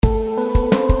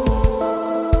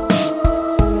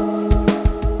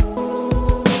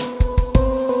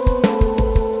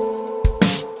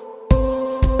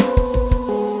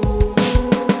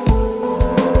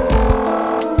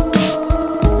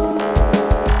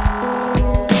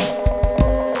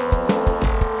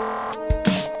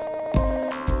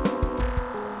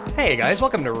Hey guys,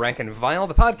 welcome to Rank and Vile,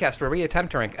 the podcast where we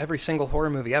attempt to rank every single horror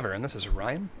movie ever. And this is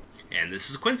Ryan. And this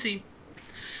is Quincy.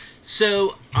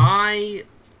 So, I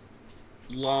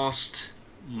lost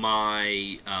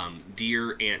my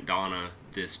dear Aunt Donna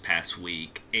this past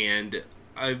week, and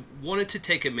I wanted to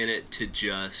take a minute to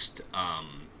just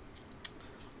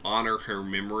honor her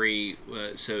memory,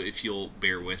 so if you'll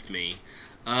bear with me.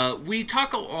 We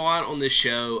talk a lot on this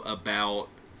show about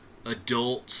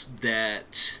adults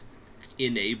that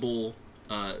enable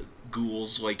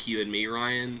ghouls like you and me,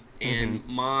 Ryan, and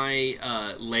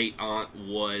my late aunt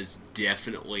was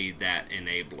definitely that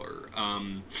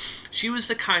enabler. She was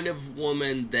the kind of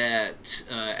woman that,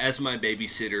 as my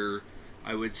babysitter,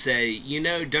 I would say, you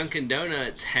know, Dunkin'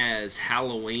 Donuts has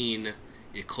Halloween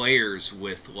eclairs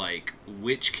with, like,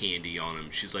 witch candy on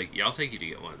them. She's like, yeah, I'll take you to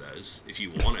get one of those if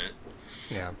you want it.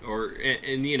 Yeah. Or,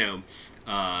 and you know,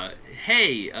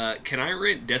 hey, can I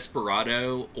rent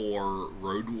Desperado or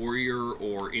Road Warrior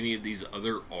or any of these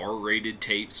other R-rated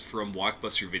tapes from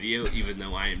Blockbuster Video, even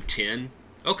though I am 10?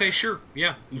 Okay, sure,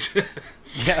 yeah.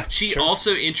 Yeah. She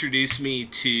also introduced me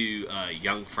to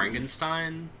Young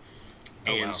Frankenstein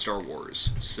and wow. Star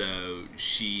Wars, so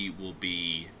she will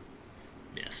be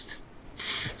missed.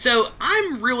 So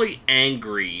I'm really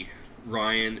angry,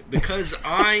 Ryan, because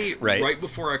I, right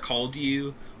before I called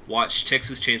you, watched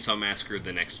Texas Chainsaw Massacre: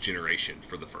 The Next Generation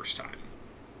for the first time.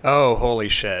 Oh, holy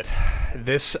shit.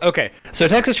 Okay, so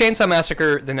Texas Chainsaw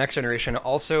Massacre: The Next Generation,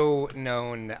 also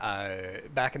known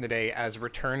back in the day as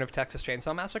Return of Texas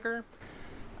Chainsaw Massacre.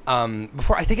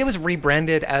 Before, I think it was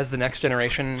rebranded as The Next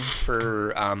Generation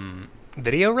for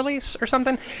video release or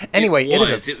something. Anyway,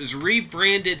 it was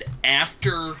rebranded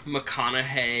after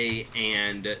McConaughey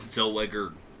and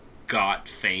Zellweger got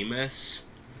famous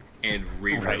and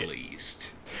re-released.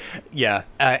 Right. Yeah,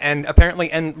 and apparently,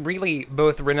 and really,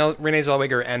 both Renee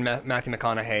Zellweger and Matthew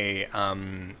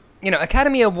McConaughey,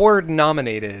 Academy Award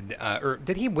nominated, or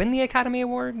did he win the Academy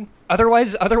Award?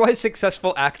 Otherwise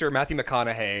successful actor Matthew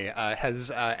McConaughey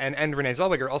has, and Renee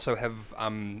Zellweger also have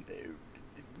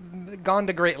gone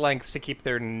to great lengths to keep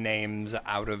their names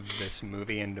out of this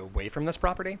movie and away from this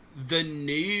property. The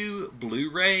new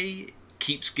Blu-ray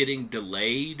keeps getting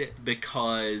delayed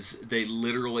because they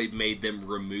literally made them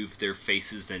remove their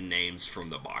faces and names from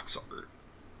the box art.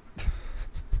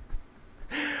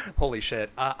 Holy shit!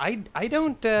 I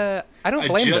don't blame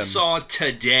them. I just saw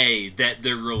today that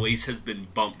their release has been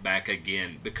bumped back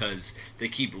again because they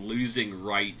keep losing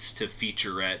rights to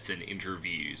featurettes and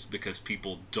interviews because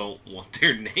people don't want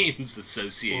their names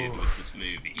associated with this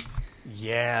movie.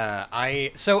 Yeah,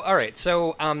 all right.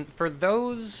 So, for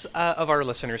those of our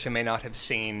listeners who may not have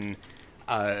seen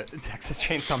Texas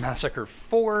Chainsaw Massacre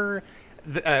 4,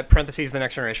 parentheses, The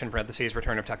Next Generation, parentheses,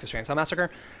 Return of Texas Chainsaw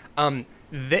Massacre,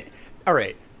 all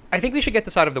right, I think we should get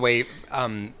this out of the way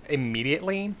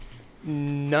immediately.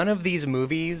 None of these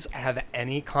movies have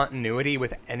any continuity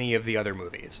with any of the other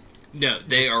movies. No,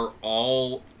 they are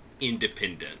all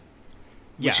independent,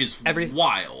 which is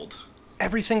wild.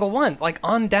 Every single one, like,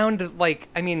 on down to, like,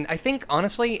 I mean, I think,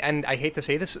 honestly, and I hate to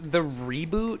say this, the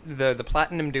reboot, the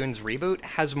Platinum Dunes reboot,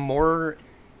 has more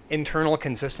internal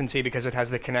consistency because it has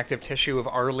the connective tissue of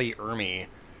R. Lee Ermey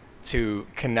to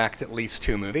connect at least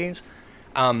two movies.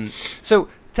 So,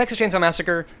 Texas Chainsaw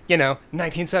Massacre,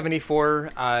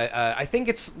 1974, I think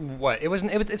it's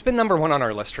been number one on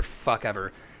our list for fuck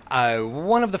ever.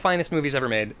 One of the finest movies ever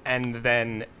made, and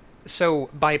then,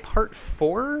 so, by part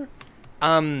 4,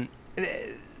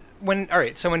 when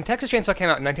Texas Chainsaw came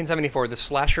out in 1974, the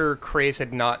slasher craze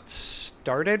had not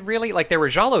started, really. Like, there were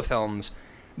giallo films,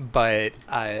 but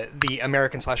the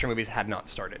American slasher movies had not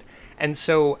started. And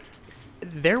so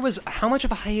there was how much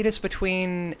of a hiatus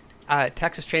between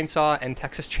Texas Chainsaw and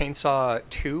Texas Chainsaw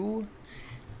 2?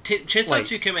 Chainsaw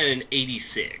 2 came out in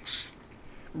 86.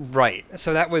 Right.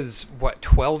 So that was,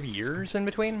 12 years in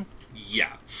between?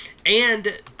 Yeah.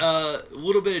 And a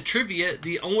little bit of trivia,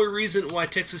 the only reason why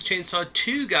Texas Chainsaw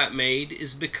 2 got made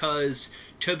is because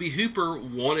Tobe Hooper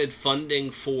wanted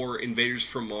funding for Invaders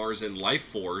from Mars and Life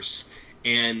Force,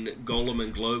 and Golem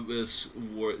and Globus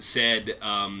said,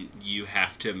 you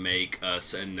have to make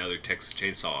us another Texas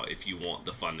Chainsaw if you want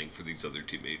the funding for these other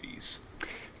two movies.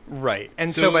 Right.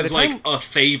 And so it was like a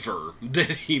favor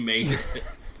that he made it.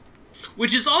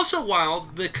 Which is also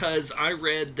wild because I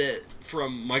read that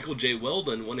from Michael J.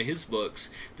 Weldon, one of his books,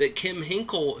 that Kim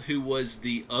Hinkle, who was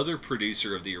the other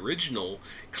producer of the original,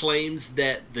 claims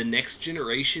that The Next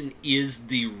Generation is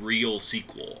the real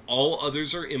sequel. All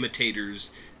others are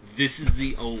imitators. This is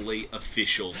the only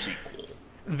official sequel.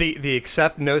 The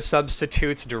Accept No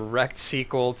Substitutes direct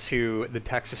sequel to the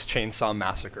Texas Chainsaw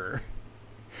Massacre.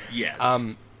 Yes.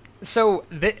 So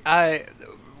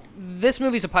this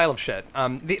movie's a pile of shit.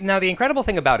 Now the incredible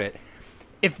thing about it,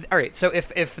 if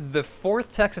the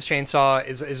fourth Texas Chainsaw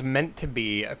is meant to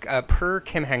be per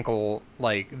Kim Henkel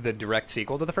like the direct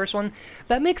sequel to the first one,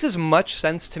 that makes as much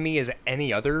sense to me as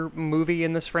any other movie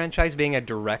in this franchise being a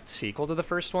direct sequel to the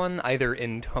first one, either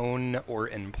in tone or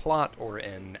in plot or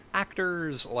in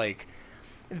actors. Like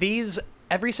these,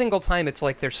 every single time it's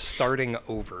like they're starting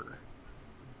over.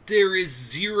 There's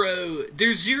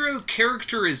zero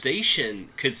characterization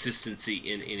consistency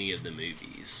in any of the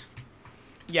movies.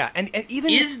 Yeah, and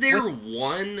even... Is there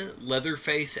one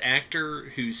Leatherface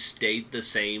actor who stayed the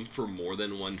same for more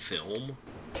than one film?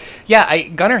 Yeah,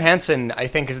 Gunnar Hansen, I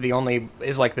think, is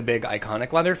like the big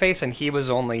iconic Leatherface, and he was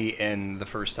only in the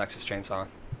first Texas Chainsaw.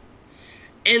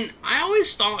 And I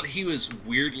always thought he was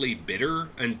weirdly bitter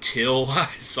until I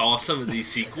saw some of these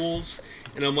sequels,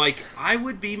 and I'm like, I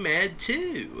would be mad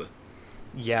too.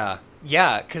 Yeah,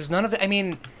 because none of the... I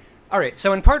mean... All right,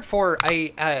 so in part 4,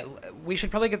 we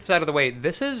should probably get this out of the way.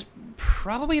 This is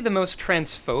probably the most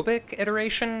transphobic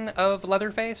iteration of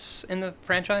Leatherface in the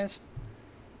franchise.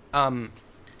 Now,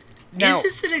 is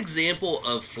this an example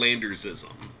of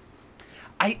Flandersism?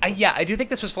 I do think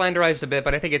this was Flanderized a bit,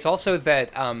 but I think it's also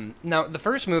that now the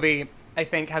first movie I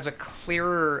think has a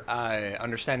clearer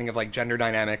understanding of like gender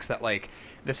dynamics. That like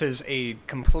this is a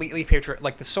completely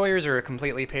like the Sawyers are a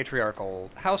completely patriarchal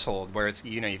household where it's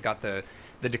you've got the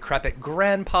decrepit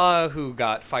grandpa who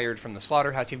got fired from the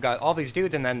slaughterhouse. You've got all these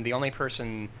dudes, and then the only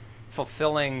person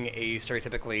fulfilling a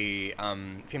stereotypically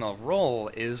female role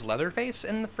is Leatherface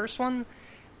in the first one.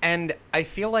 And I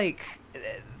feel like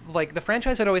the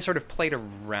franchise had always sort of played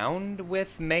around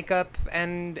with makeup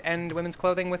and women's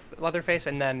clothing with Leatherface,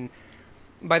 and then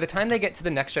by the time they get to the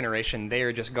next generation, they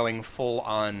are just going full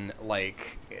on,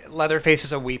 like, Leatherface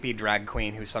is a weepy drag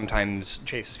queen who sometimes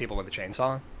chases people with a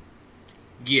chainsaw.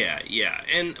 Yeah.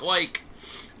 And, like,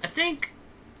 I think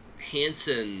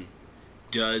Hansen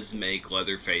does make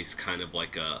Leatherface kind of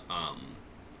like a,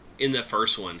 in the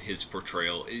first one, his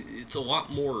portrayal, it's a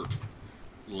lot more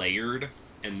layered,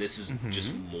 and this is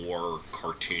just more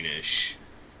cartoonish,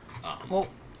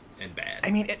 and bad. I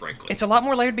mean, frankly, it's a lot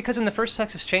more layered because in the first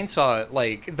Texas Chainsaw,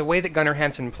 like the way that Gunnar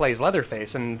Hansen plays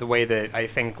Leatherface, and the way that I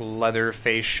think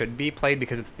Leatherface should be played,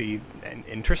 because it's an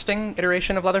interesting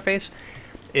iteration of Leatherface,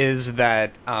 is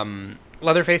that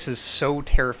Leatherface is so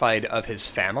terrified of his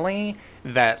family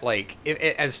that, like,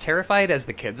 as terrified as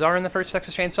the kids are in the first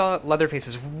Texas Chainsaw, Leatherface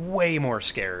is way more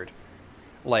scared.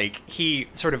 Like, he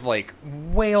sort of, like,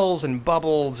 wails and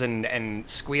bubbles and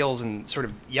squeals and sort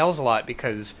of yells a lot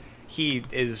because he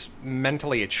is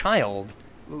mentally a child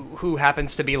who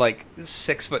happens to be, like,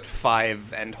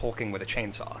 6'5" and hulking with a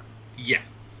chainsaw. Yeah.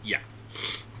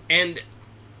 And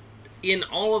in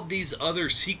all of these other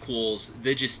sequels,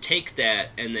 they just take that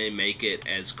and they make it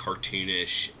as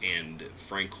cartoonish and,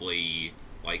 frankly,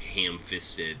 like,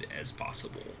 ham-fisted as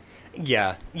possible.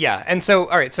 Yeah. And so,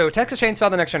 all right, so Texas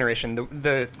Chainsaw: The Next Generation,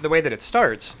 the way that it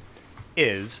starts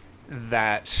is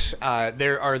that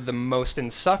there are the most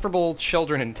insufferable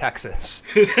children in Texas.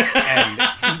 And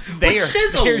Which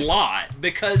says a lot,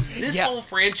 because this whole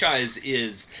franchise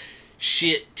is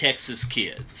shit Texas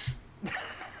kids.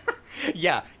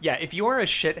 Yeah. If you are a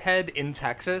shithead in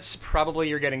Texas, probably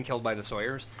you're getting killed by the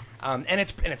Sawyers. And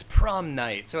it's prom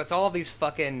night, so it's all of these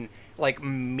fucking, like,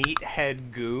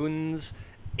 meathead goons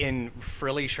in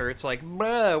frilly shirts, like,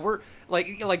 bruh, we're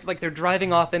like they're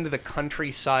driving off into the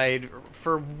countryside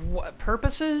for what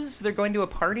purposes? They're going to a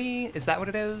party? Is that what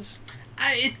it is?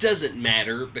 It doesn't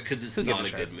matter because it's not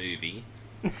a good movie.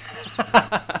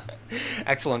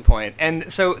 Excellent point. And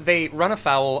so they run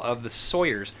afoul of the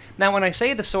Sawyers. Now, when I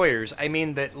say the Sawyers, I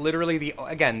mean that literally the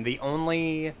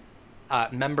only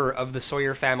member of the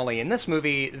Sawyer family in this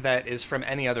movie that is from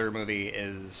any other movie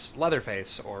is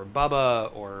Leatherface or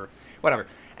Bubba or whatever.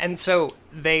 And so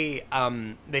they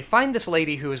find this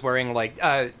lady who is wearing, like,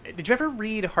 did you ever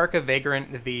read Harka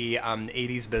Vagrant, the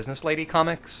 80s business lady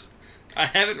comics? I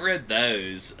haven't read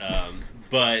those,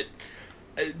 but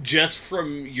just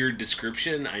from your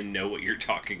description, I know what you're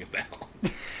talking about.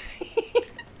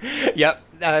 Yep.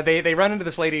 They run into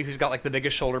this lady who's got, like, the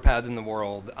biggest shoulder pads in the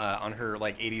world on her,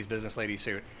 like, 80s business lady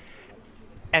suit.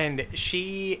 And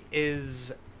she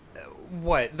is...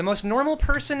 the most normal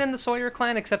person in the Sawyer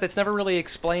clan, except it's never really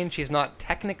explained. She's not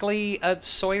technically a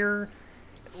Sawyer.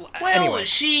 Well, anyway.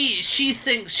 she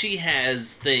thinks she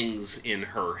has things in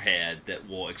her head that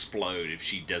will explode if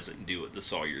she doesn't do what the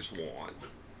Sawyers want.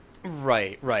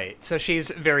 Right. So she's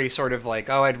very sort of like,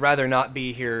 I'd rather not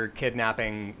be here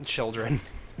kidnapping children,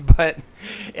 but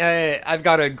I've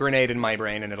got a grenade in my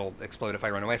brain and it'll explode if I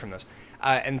run away from this.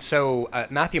 And so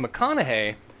Matthew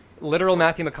McConaughey literal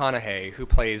Matthew McConaughey, who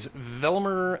plays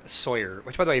Vilmer Sawyer.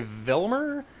 Which, by the way,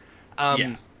 Vilmer,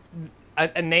 Yeah.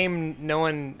 a name no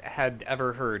one had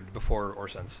ever heard before or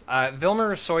since.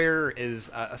 Vilmer Sawyer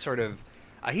is a sort of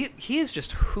he is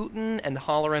just hooting and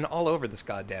hollering all over this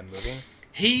goddamn movie.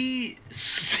 He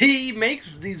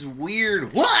makes these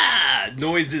weird wah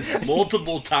noises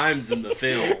multiple times in the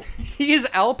film. He is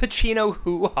Al Pacino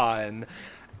hoo-hawing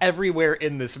everywhere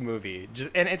in this movie,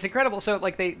 and it's incredible. So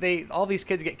like they all these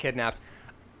kids get kidnapped.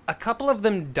 A couple of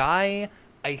them die,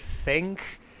 I think.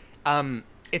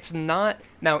 It's not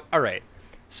now. All right.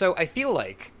 So I feel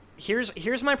like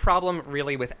here's my problem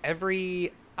really with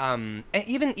every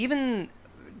even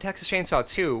Texas Chainsaw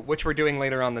 2, which we're doing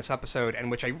later on this episode,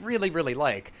 and which I really, really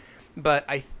like. But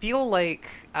I feel like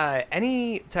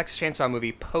any Texas Chainsaw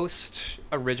movie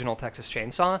post-original Texas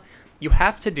Chainsaw, you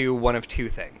have to do one of two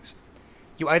things.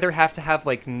 You either have to have,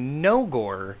 like, no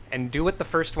gore and do what the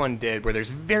first one did, where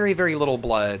there's very, very little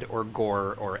blood or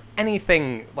gore or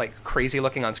anything, like, crazy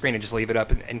looking on screen and just leave it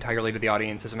up entirely to the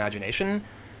audience's imagination.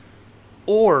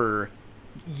 Or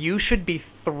you should be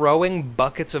throwing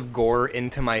buckets of gore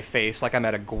into my face like I'm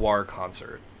at a Gwar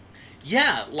concert.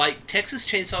 Yeah, like Texas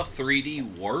Chainsaw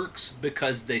 3D works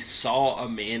because they saw a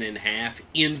man in half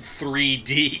in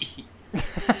 3D.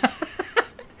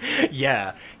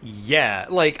 Yeah.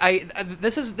 Like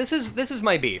this is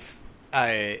my beef.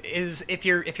 Is if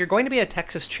you're going to be a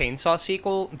Texas Chainsaw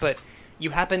sequel, but you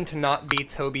happen to not be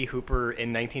Tobe Hooper in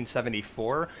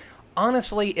 1974.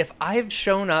 Honestly, if I've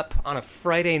shown up on a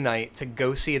Friday night to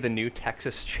go see the new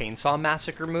Texas Chainsaw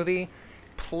Massacre movie,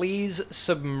 please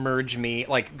submerge me,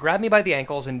 like, grab me by the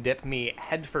ankles and dip me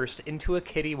headfirst into a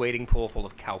kiddie wading pool full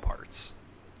of cow parts.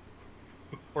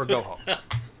 Or go home.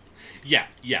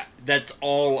 Yeah, that's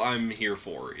all I'm here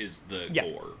for, is the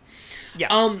gore.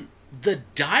 Yeah. The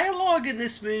dialogue in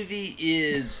this movie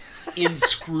is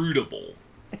inscrutable.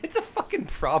 It's a fucking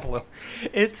problem.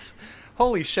 It's...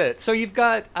 Holy shit. So you've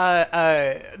got,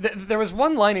 there was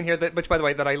one line in here, which, by the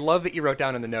way, that I love that you wrote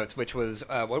down in the notes, which was,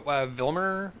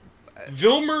 Vilmer?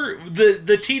 Vilmer,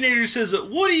 the teenager says,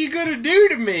 "What are you gonna do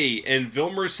to me?" And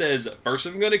Vilmer says, "First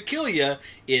I'm gonna kill you.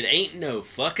 It ain't no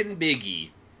fucking biggie."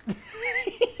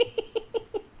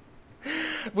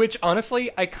 Which, honestly,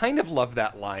 I kind of love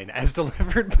that line, as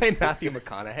delivered by Matthew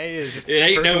McConaughey. Is just, It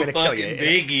ain't first I'm no gonna fucking kill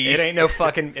you. biggie. It ain't no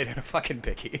fucking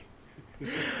biggie.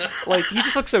 Like, he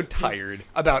just looks so tired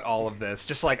about all of this.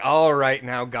 Just like, all right,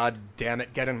 now, god damn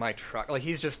it, get in my truck. Like,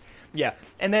 he's just, yeah.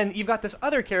 And then you've got this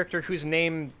other character whose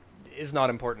name is not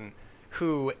important,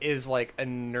 who is like a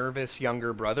nervous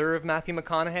younger brother of Matthew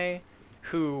McConaughey,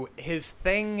 who his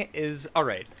thing is, all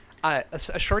right, a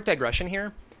short digression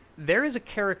here. There is a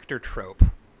character trope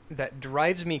that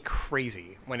drives me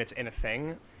crazy when it's in a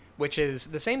thing, which is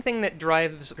the same thing that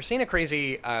drives Christina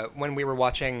crazy when we were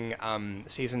watching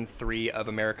season 3 of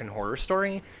American Horror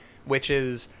Story, which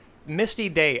is Misty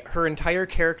Day. Her entire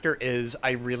character is,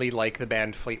 I really like the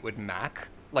band Fleetwood Mac.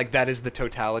 Like, that is the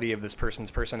totality of this person's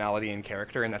personality and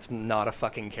character, and that's not a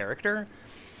fucking character.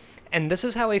 And this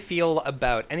is how I feel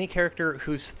about any character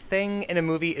whose thing in a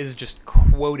movie is just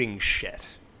quoting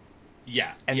shit.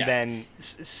 Yeah. And then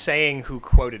saying who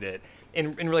quoted it.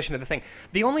 In relation to the thing.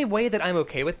 The only way that I'm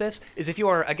okay with this is if you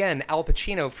are, again, Al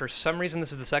Pacino. For some reason,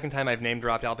 this is the second time I've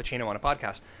name-dropped Al Pacino on a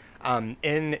podcast.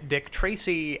 In Dick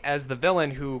Tracy as the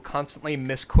villain who constantly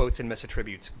misquotes and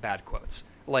misattributes bad quotes.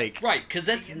 Like, right, because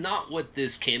that's not what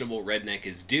this cannibal redneck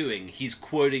is doing. He's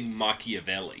quoting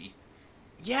Machiavelli.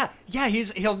 Yeah,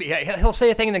 he'll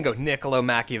say a thing and then go, Niccolo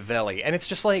Machiavelli. And it's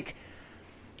just like,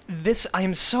 this, I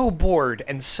am so bored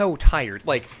and so tired.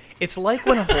 Like, it's like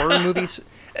when a horror movie...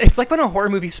 It's like when a horror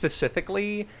movie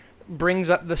specifically brings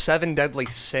up the 7 deadly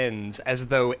sins as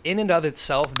though in and of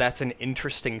itself that's an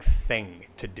interesting thing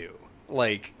to do.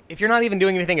 Like, if you're not even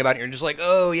doing anything about it, you're just like,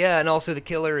 oh yeah, and also the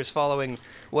killer is following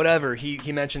whatever, he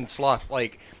mentioned sloth.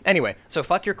 Like, anyway, so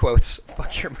fuck your quotes,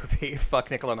 fuck your movie, fuck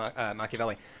Niccolo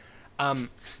Machiavelli.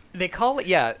 They call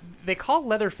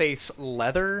Leatherface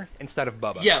Leather instead of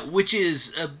Bubba. Yeah, which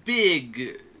is a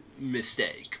big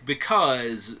mistake,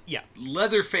 because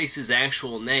Leatherface's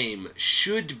actual name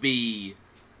should be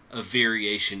a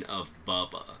variation of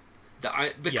Bubba.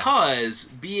 Because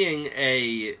being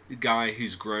a guy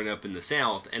who's grown up in the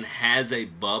South and has a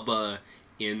Bubba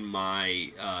in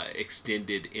my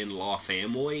extended in-law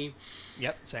family.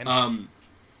 Yep, same.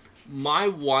 My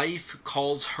wife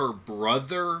calls her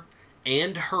brother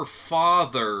and her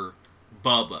father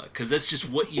Bubba, because that's just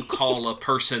what you call a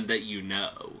person that you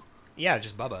know. Yeah,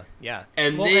 just Bubba. Yeah.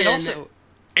 And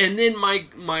then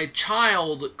my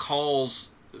child calls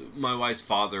my wife's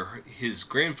father, his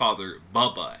grandfather,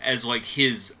 Bubba, as like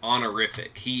his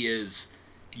honorific. He is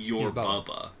you're Bubba.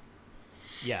 Bubba.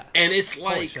 Yeah. And it's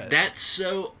Holy like shit.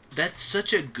 that's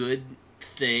such a good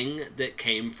thing that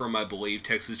came from, I believe,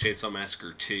 Texas Chainsaw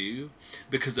Massacre 2,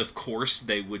 because of course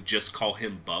they would just call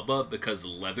him Bubba because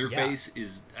Leatherface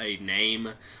is a name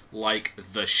like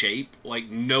the shape. Like,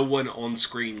 no one on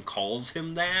screen calls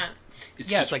him that. It's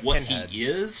just like what Pinhead. he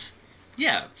is.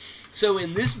 Yeah. So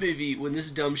in this movie, when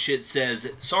this dumb shit says,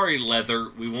 "Sorry, Leather,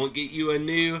 we won't get you a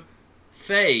new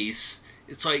face,"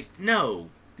 it's like, no,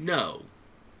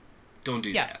 don't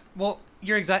do that. Well,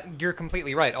 you're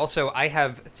completely right. Also, I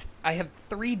have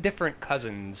 3 different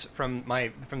cousins from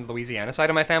the Louisiana side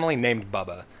of my family named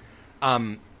Bubba.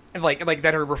 Like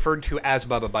that are referred to as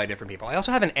Bubba by different people. I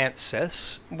also have an Aunt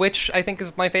Sis, which I think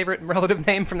is my favorite relative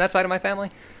name from that side of my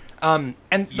family. And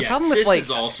the problem Sis with, like,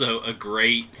 is also a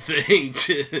great thing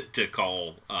to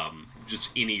call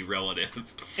just any relative.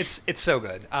 It's so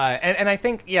good. And I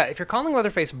think, if you're calling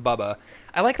Leatherface Bubba,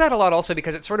 I like that a lot also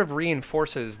because it sort of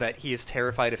reinforces that he is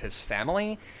terrified of his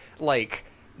family. Like,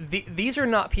 these are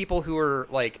not people who are,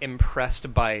 like,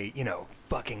 impressed by,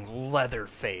 fucking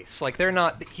Leatherface. Like, they're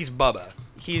not... He's Bubba.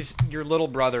 He's your little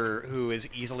brother who is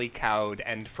easily cowed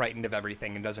and frightened of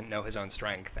everything and doesn't know his own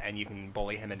strength, and you can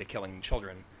bully him into killing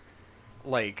children.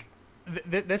 Like,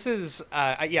 this is...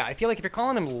 I feel like if you're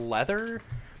calling him Leather...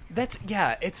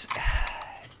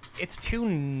 it's too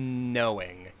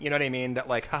knowing. You know what I mean? That,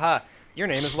 like, haha, your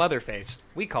name is Leatherface.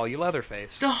 We call you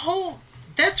Leatherface.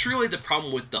 That's really the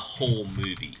problem with the whole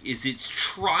movie, is it's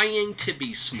trying to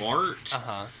be smart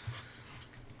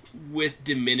with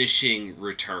diminishing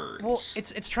returns. Well,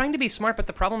 it's trying to be smart, but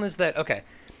the problem is that, okay,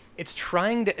 it's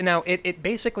trying to... Now, it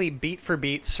basically beat for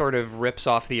beat sort of rips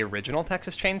off the original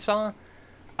Texas Chainsaw,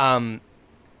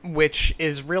 which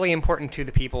is really important to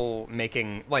the people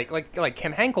making... Like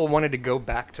Kim Henkel wanted to go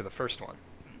back to the first one.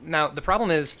 Now, the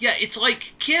problem is... Yeah, it's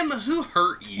like, Kim, who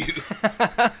hurt you?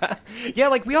 Yeah,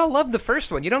 like, we all loved the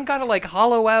first one. You don't gotta, like,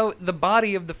 hollow out the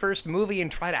body of the first movie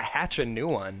and try to hatch a new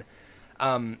one.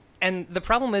 And the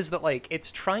problem is that, like,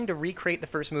 it's trying to recreate the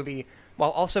first movie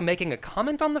while also making a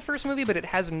comment on the first movie, but it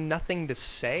has nothing to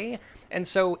say. And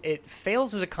so it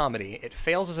fails as a comedy. It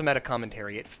fails as a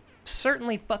meta-commentary. It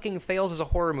certainly fucking fails as a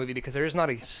horror movie because there is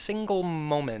not a single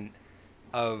moment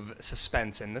of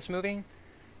suspense in this movie.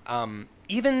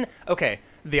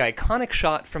 The iconic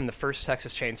shot from the first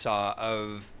Texas Chainsaw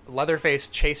of Leatherface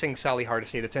chasing Sally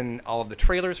Hardesty that's in all of the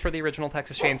trailers for the original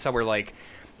Texas Chainsaw, where, like,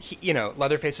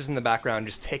 Leatherface is in the background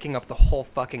just taking up the whole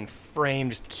fucking frame,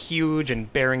 just huge,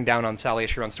 and bearing down on Sally as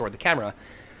she runs toward the camera.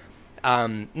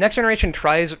 Next Generation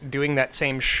tries doing that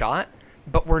same shot,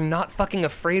 but we're not fucking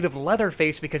afraid of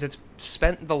Leatherface because it's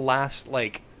spent the last,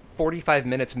 like, 45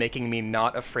 minutes making me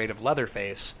not afraid of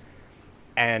Leatherface.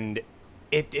 And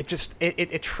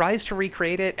it tries to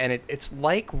recreate it, and it's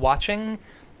like watching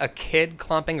a kid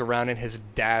clomping around in his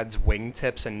dad's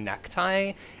wingtips and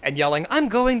necktie and yelling, "I'm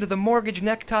going to the mortgage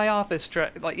necktie office."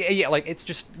 It's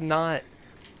just not...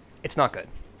 It's not good.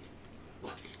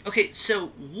 Okay, so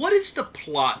what is the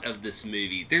plot of this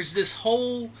movie? There's this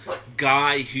whole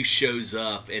guy who shows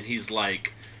up, and he's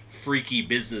like freaky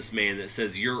businessman that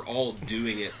says you're all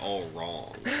doing it all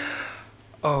wrong.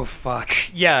 Oh, fuck.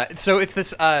 Yeah, so it's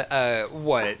this,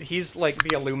 what? He's like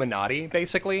the Illuminati,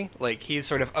 basically. Like, he's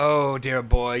sort of, "Oh, dear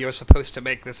boy, you're supposed to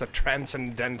make this a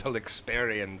transcendental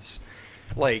experience."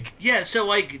 Like... Yeah, so,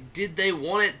 like, did they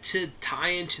want it to tie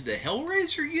into the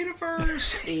Hellraiser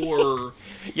universe, or...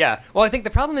 Yeah, well, I think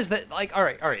the problem is that, like,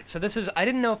 alright, so this is... I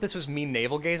didn't know if this was me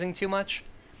navel-gazing too much.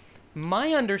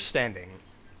 My understanding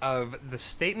of the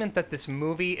statement that this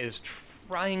movie is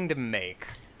trying to make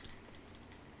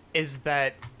is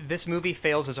that this movie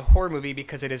fails as a horror movie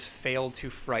because it has failed to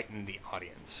frighten the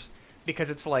audience. Because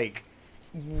it's like,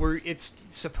 it's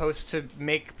supposed to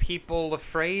make people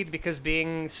afraid because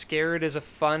being scared is a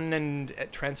fun and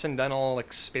transcendental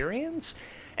experience.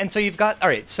 And so you've got...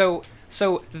 Alright, so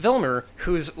Vilmer,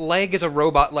 whose leg is a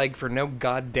robot leg for no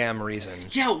goddamn reason.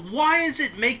 Yeah, why is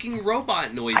it making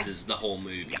robot noises the whole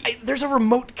movie? There's a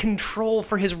remote control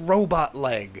for his robot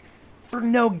leg. For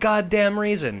no goddamn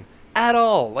reason. At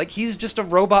all. Like, he's just a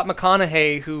robot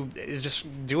McConaughey who is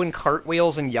just doing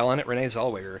cartwheels and yelling at Renee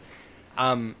Zellweger.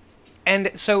 And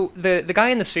so the guy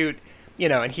in the suit,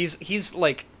 and he's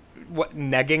like,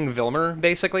 negging Vilmer,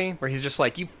 basically, where he's just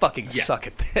like, "You fucking suck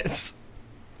at this."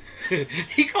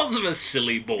 He calls him a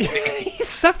silly boy.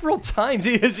 Several times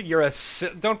he is,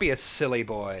 "Don't be a silly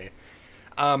boy."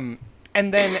 And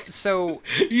then, so...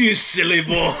 You silly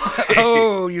boy.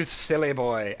 Oh, you silly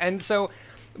boy. And so...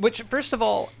 Which, first of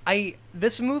all,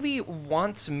 this movie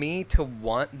wants me to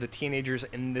want the teenagers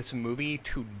in this movie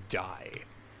to die.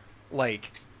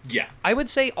 Like, Yeah. I would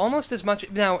say almost as much.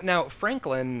 Now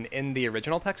Franklin in the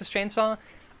original Texas Chainsaw,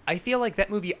 I feel like that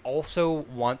movie also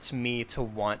wants me to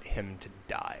want him to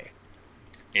die.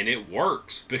 And it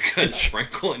works, because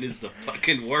Franklin is the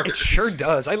fucking worst. It sure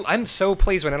does. I'm so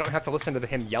pleased when I don't have to listen to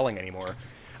him yelling anymore.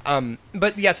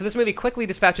 But yeah, so this movie quickly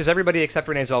dispatches everybody except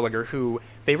Renee Zellweger, who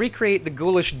they recreate the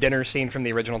ghoulish dinner scene from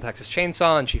the original Texas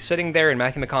Chainsaw, and she's sitting there, and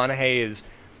Matthew McConaughey is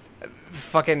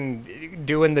fucking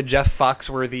doing the Jeff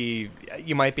Foxworthy,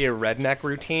 you might be a redneck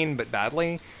routine, but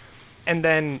badly. And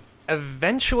then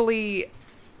eventually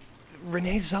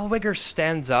Renee Zellweger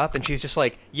stands up, and she's just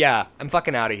like, yeah, I'm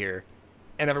fucking out of here.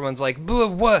 And everyone's like,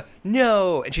 what?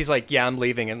 No. And she's like, yeah, I'm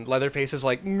leaving. And Leatherface is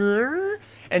like, Ngr?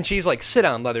 And she's like, sit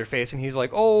down, Leatherface. And he's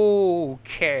like,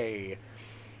 okay.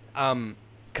 God,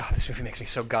 this movie makes me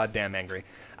so goddamn angry.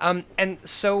 And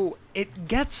so it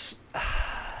gets...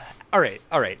 All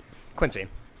right. Quincy,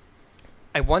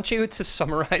 I want you to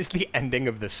summarize the ending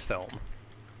of this film.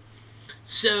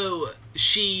 So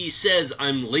she says,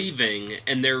 I'm leaving,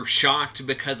 and they're shocked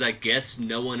because I guess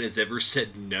no one has ever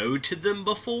said no to them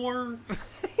before.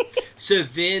 So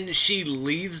then she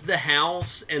leaves the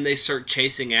house, and they start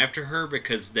chasing after her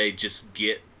because they just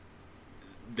get...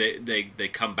 They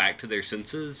come back to their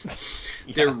senses.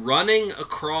 Yeah. They're running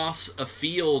across a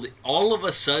field. All of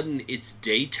a sudden, it's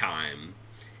daytime.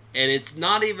 And it's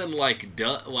not even like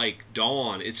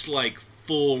dawn. It's like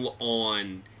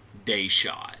full-on day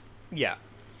shot. Yeah.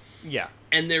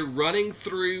 And they're running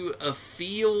through a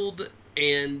field,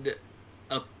 and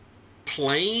a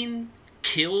plane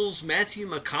kills Matthew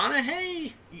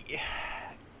McConaughey?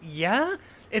 Yeah?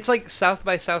 It's like South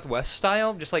by Southwest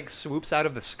style, just like swoops out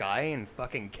of the sky and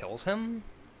fucking kills him?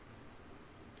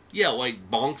 Yeah,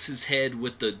 like bonks his head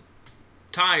with the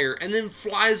tire and then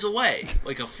flies away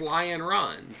like a fly and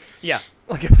run. Yeah.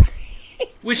 Like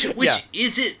Which yeah.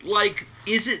 Is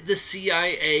it the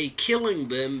CIA killing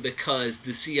them because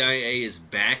the CIA is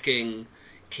backing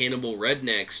cannibal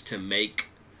rednecks to make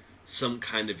some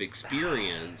kind of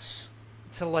experience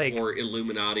to like, or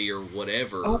Illuminati or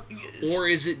whatever? Oh, yes. Or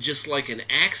is it just like an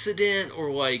accident,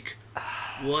 or like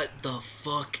what the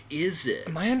fuck is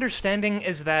it? My understanding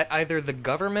is that either the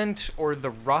government or the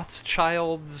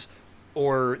Rothschilds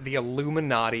or the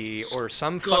Illuminati or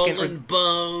some Skull fucking... and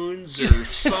Bones or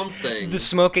something. The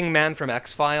smoking man from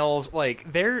X-Files.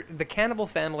 Like, the cannibal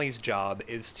family's job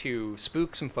is to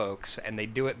spook some folks, and they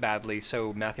do it badly,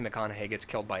 so Matthew McConaughey gets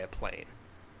killed by a plane.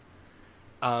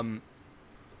 And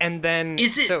then...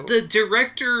 Is it the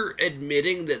director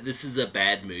admitting that this is a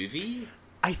bad movie?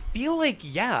 I feel like,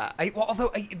 yeah.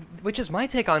 Which is my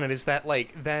take on it, is that,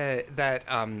 like, that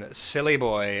silly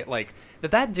boy, like...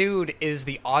 That dude is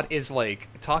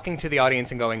like talking to the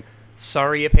audience and going,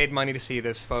 "Sorry, you paid money to see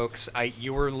this, folks.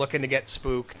 You were looking to get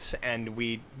spooked, and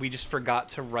we just forgot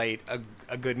to write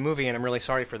a good movie, and I'm really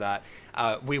sorry for that.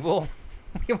 We will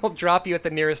drop you at the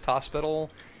nearest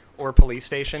hospital or police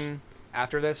station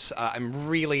after this. I'm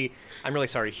really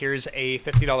sorry. Here's a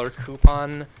 $50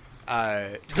 coupon."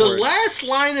 The last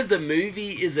line of the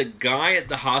movie is a guy at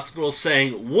the hospital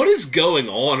saying, "What is going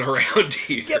on around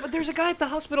here?" Yeah, but there's a guy at the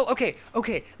hospital. Okay.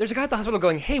 There's a guy at the hospital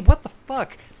going, "Hey, what the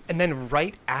fuck?" And then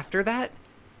right after that,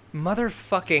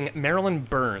 motherfucking Marilyn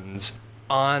Burns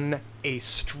on a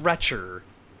stretcher.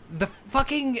 The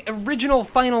fucking original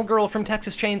final girl from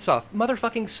Texas Chainsaw,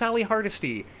 motherfucking Sally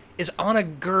Hardesty, is on a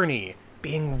gurney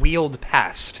being wheeled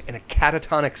past in a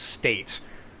catatonic state.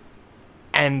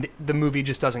 And the movie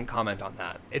just doesn't comment on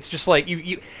that. It's just like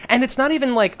you and it's not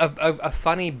even like a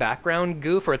funny background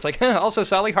goof, or it's like, also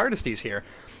Sally Hardesty's here.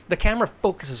 The camera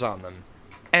focuses on them,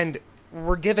 and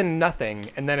we're given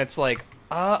nothing. And then it's like,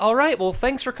 all right, well,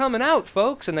 thanks for coming out,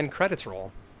 folks. And then credits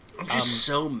roll. I'm just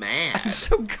so mad. I'm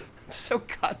so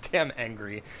goddamn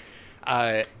angry.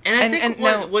 And I think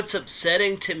what's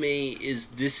upsetting to me is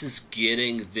this is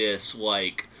getting this,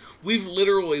 like, we've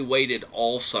literally waited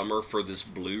all summer for this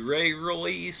Blu-ray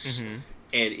release, and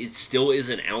it still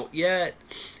isn't out yet.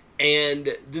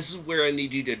 And this is where I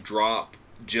need you to drop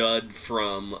Judd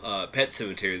from Pet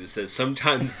Sematary that says,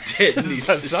 "Sometimes dead needs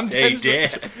to stay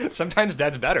dead." Sometimes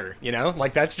dead's better, you know?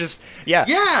 Like, that's just...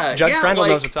 Yeah, Judd Crandall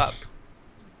knows what's up.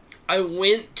 I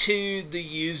went to the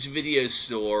used video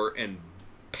store and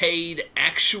paid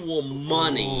actual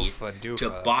money to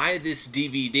buy this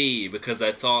DVD because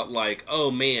I thought, like, oh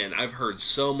man, I've heard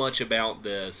so much about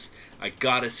this. I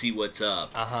gotta see what's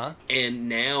up. And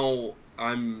now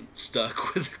I'm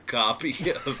stuck with a copy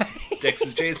of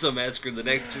Texas Chainsaw Massacre: The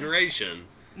Next Generation.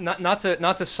 Not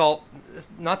to salt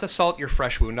your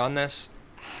fresh wound on this.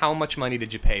 How much money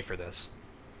did you pay for this?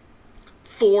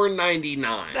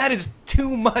 $4.99. That is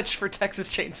too much for Texas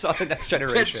Chainsaw: The Next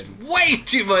Generation. That's way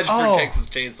too much for Texas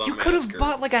Chainsaw You Massacre. could have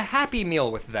bought like a Happy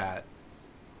Meal with that.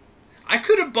 I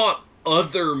could have bought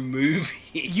other movies.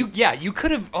 You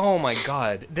could have. Oh my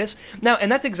God, this now,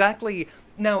 and that's exactly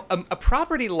now a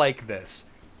property like this.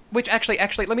 Which actually,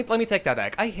 let me take that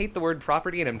back. I hate the word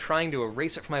property, and I'm trying to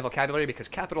erase it from my vocabulary because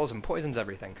capitalism poisons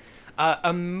everything.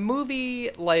 A movie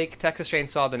like Texas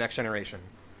Chainsaw: The Next Generation,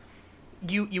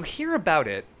 you hear about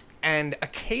it, and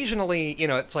occasionally,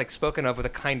 it's like spoken of with a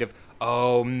kind of,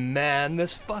 oh man,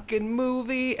 this fucking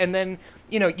movie, and then,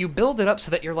 you build it up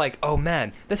so that you're like, oh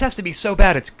man, this has to be so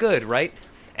bad it's good, right?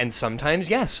 And sometimes,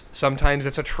 yes, sometimes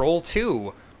it's a Troll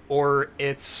 2, or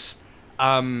it's,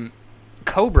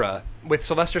 Cobra with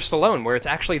Sylvester Stallone, where it's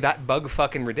actually that bug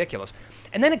fucking ridiculous.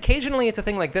 And then occasionally it's a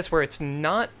thing like this where it's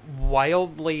not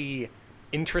wildly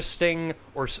interesting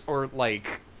or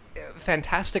like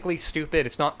fantastically stupid.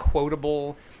 It's not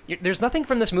quotable. There's nothing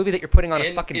from this movie that you're putting on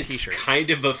a fucking t-shirt. It's kind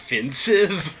of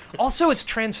offensive. Also, it's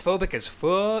transphobic as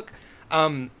fuck.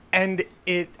 And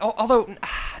it, although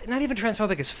not even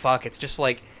transphobic as fuck, it's just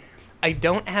like, I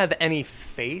don't have any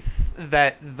faith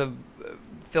that the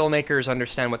filmmakers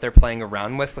understand what they're playing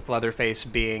around with Leatherface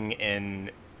being in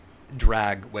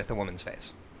drag with a woman's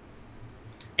face.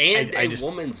 And a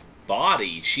woman's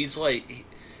body. She's like...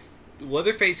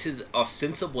 Leatherface has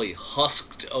ostensibly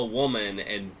husked a woman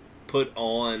and put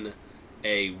on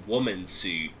a woman's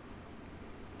suit.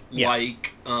 Yeah.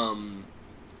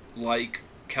 Like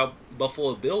how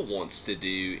Buffalo Bill wants to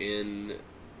do in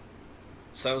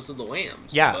Silence of the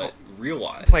Lambs. Yeah. But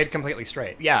realized. Played completely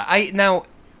straight. Yeah.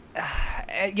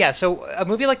 So a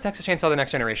movie like Texas Chainsaw: The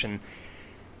Next Generation,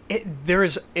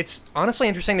 it's honestly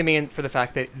interesting to me for the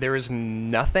fact that there is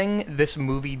nothing this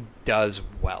movie does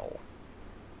well.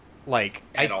 Like,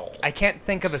 at all. I can't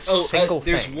think of a single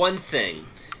thing. There's one thing.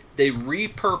 They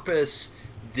repurpose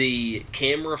the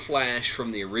camera flash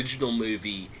from the original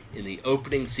movie in the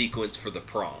opening sequence for the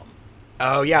prom.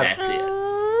 Oh, yeah. That's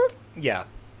it. Yeah.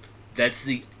 That's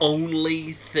the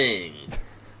only thing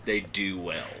they do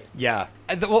well. Yeah.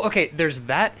 Well, okay, there's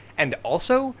that, and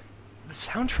also, the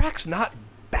soundtrack's not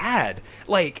bad.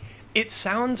 Like, it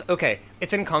sounds... Okay,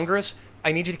 it's incongruous.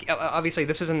 I need you to... Obviously,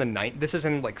 this is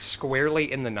in like,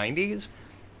 squarely in the 90s.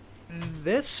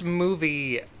 This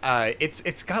movie,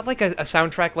 it's got, like, a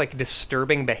soundtrack, like,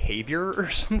 Disturbing Behavior or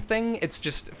something. It's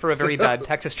just for a very bad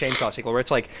Texas Chainsaw sequel, where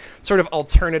it's, like, sort of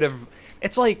alternative...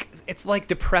 It's like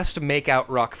depressed make-out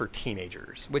rock for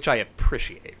teenagers, which I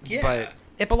appreciate. Yeah. But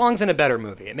it belongs in a better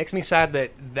movie. It makes me sad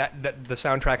that the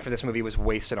soundtrack for this movie was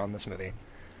wasted on this movie.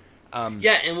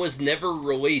 Yeah, and was never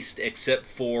released except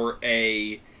for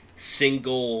a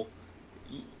single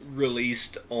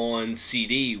released on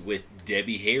CD with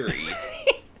Debbie Harry.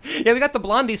 Yeah, we got the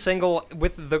Blondie single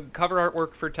with the cover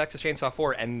artwork for Texas Chainsaw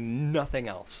 4 and nothing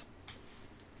else.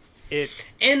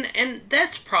 And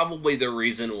that's probably the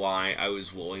reason why I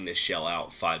was willing to shell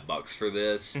out $5 for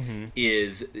this. Mm-hmm.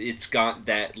 Is it's got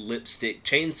that lipstick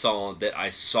chainsaw that I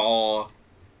saw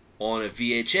on a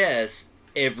VHS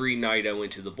every night I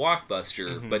went to the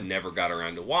Blockbuster, mm-hmm. but never got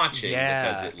around to watching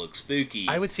because it looked spooky.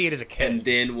 I would see it as a kid. And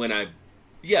then when I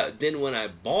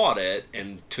bought it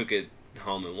and took it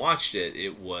home and watched it,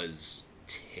 it was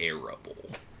terrible.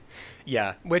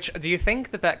 Yeah, which, do you think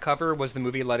that cover was the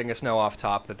movie letting us know off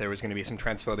top that there was going to be some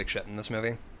transphobic shit in this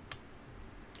movie?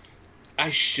 I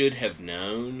should have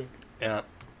known. Yeah.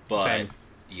 But, same.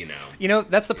 You know,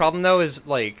 that's the problem, though, is,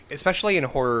 like, especially in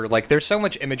horror, like, there's so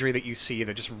much imagery that you see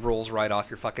that just rolls right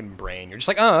off your fucking brain. You're just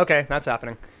like, oh, okay, that's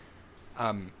happening.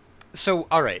 So,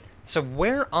 alright. So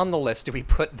where on the list do we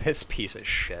put this piece of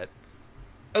shit?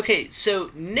 Okay,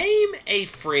 so name a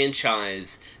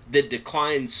franchise that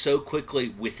declined so quickly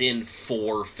within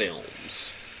 4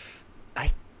 films.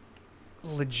 I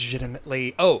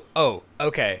legitimately... Oh,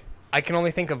 okay. I can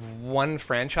only think of one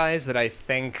franchise that I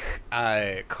think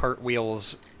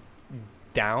cartwheels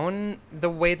down the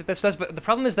way that this does. But the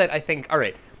problem is that I think...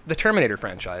 Alright, the Terminator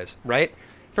franchise, right?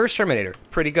 First Terminator,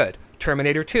 pretty good.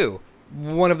 Terminator 2,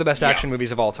 one of the best action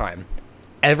movies of all time.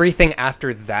 Everything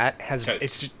after that has...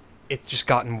 It's just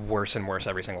gotten worse and worse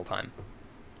every single time.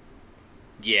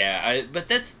 Yeah, but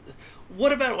that's...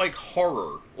 What about, like,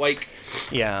 horror? Like,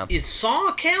 yeah. Is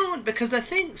Saw count? Because I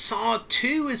think Saw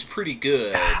 2 is pretty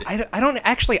good. I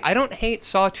don't hate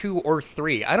Saw 2 or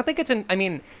 3. I don't think it's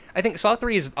I think Saw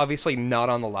 3 is obviously not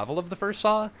on the level of the first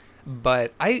Saw,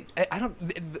 but I don't...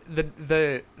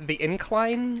 The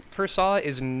incline for Saw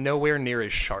is nowhere near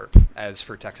as sharp as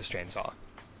for Texas Chainsaw.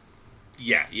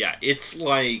 Yeah, it's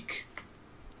like...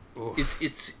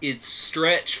 It's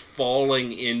Stretch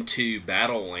falling into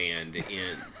Battleland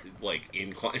like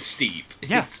incline steep.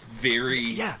 Yeah. It's very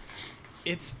Yeah.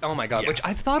 It's, oh my god, Yeah. which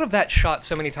I've thought of that shot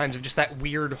so many times of just that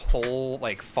weird hole,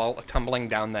 like, tumbling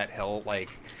down that hill, like,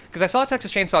 because I saw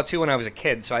Texas Chainsaw 2 when I was a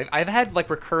kid, so I've had,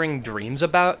 like, recurring dreams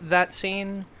about that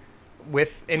scene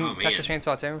in Texas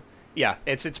Chainsaw 2. Yeah,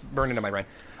 it's burned into my brain.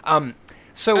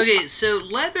 Okay, so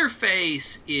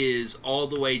Leatherface is all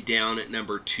the way down at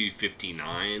number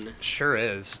 259. Sure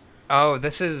is. Oh,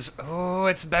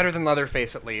 it's better than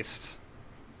Leatherface at least.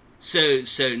 So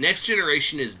Next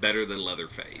Generation is better than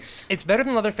Leatherface. It's better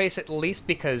than Leatherface at least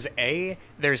because A,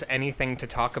 there's anything to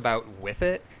talk about with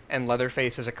it, and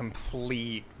Leatherface is a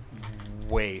complete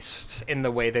waste in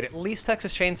the way that at least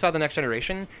Texas Chainsaw: The Next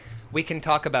Generation, we can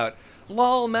talk about,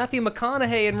 lol, Matthew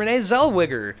McConaughey and Renee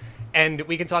Zellweger, and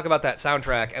we can talk about that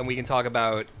soundtrack, and we can talk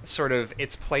about sort of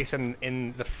its place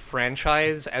in the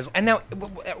franchise as. And now,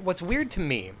 what's weird to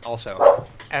me also,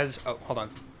 hold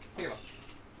on.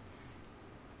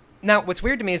 Now, what's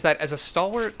weird to me is that as a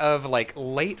stalwart of, like,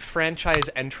 late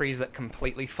franchise entries that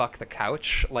completely fuck the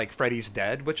couch, like Freddy's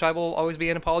Dead, which I will always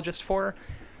be an apologist for,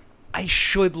 I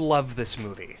should love this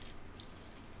movie.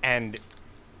 And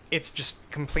it's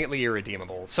just completely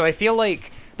irredeemable. So I feel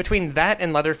like between that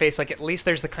and Leatherface, like, at least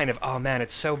there's the kind of, oh man,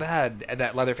 it's so bad, and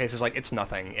that Leatherface is like, it's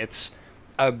nothing. It's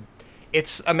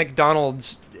a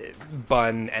McDonald's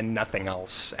bun and nothing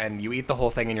else. And you eat the whole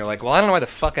thing and you're like, well, I don't know why the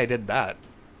fuck I did that.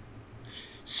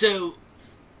 So,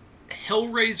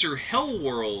 Hellraiser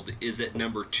Hellworld is at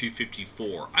number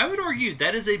 254. I would argue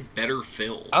that is a better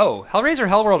film. Oh, Hellraiser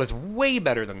Hellworld is way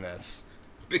better than this.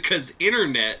 Because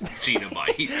Internet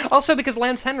Cenobites. Also because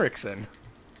Lance Henriksen.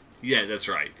 Yeah, that's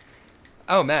right.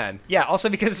 Oh, man. Yeah, also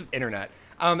because Internet.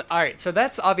 Alright, so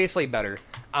that's obviously better.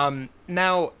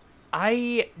 Now,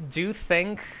 I do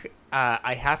think,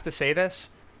 I have to say this,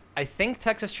 I think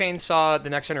Texas Chainsaw: The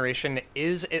Next Generation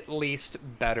is at least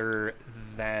better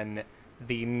than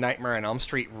the Nightmare on Elm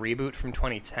Street reboot from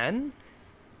 2010.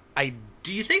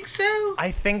 Do you think so? I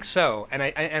think so, and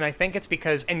I think it's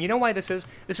because, and you know why this is?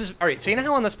 This is all right. So you know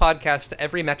how on this podcast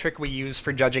every metric we use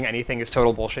for judging anything is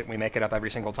total bullshit, and we make it up every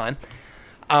single time.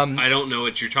 I don't know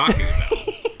what you're talking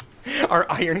about. Our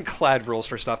ironclad rules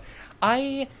for stuff.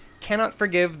 I cannot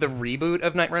forgive the reboot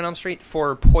of Nightmare on Elm Street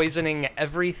for poisoning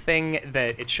everything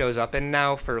that it shows up in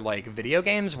now for, like, video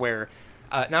games where...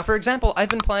 now, for example, I've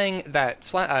been playing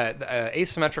that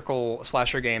asymmetrical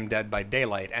slasher game Dead by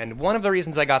Daylight, and one of the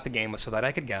reasons I got the game was so that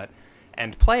I could get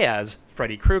and play as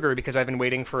Freddy Krueger, because I've been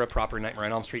waiting for a proper Nightmare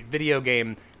on Elm Street video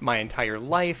game my entire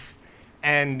life,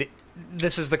 and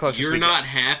this is the closest You're not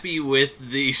happy with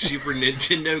the Super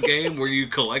Nintendo game where you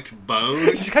collect bones?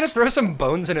 You just kind of throw some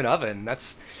bones in an oven.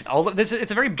 That's all of this.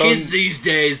 It's a very Kids these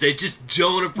days, they just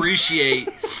don't appreciate.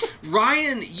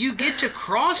 Ryan, you get to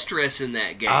cross-dress in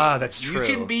that game. Ah, that's true.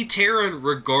 You can be Taran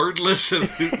regardless of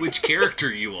which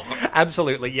character you are.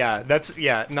 Absolutely, yeah. That's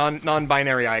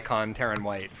non-binary icon Taran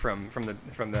White from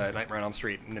the Nightmare on Elm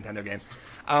Street Nintendo game.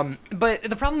 But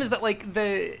the problem is that, like,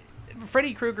 the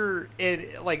Freddy Krueger,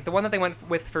 like, the one that they went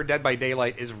with for Dead by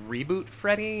Daylight is reboot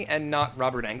Freddy and not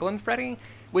Robert Englund Freddy,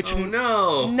 which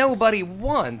nobody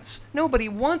wants. Nobody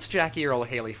wants Jackie Earle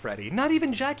Haley Freddy. Not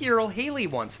even Jackie Earle Haley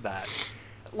wants that.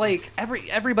 Like,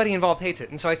 everybody involved hates it,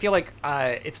 and so I feel like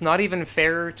it's not even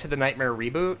fair to the Nightmare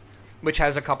reboot, which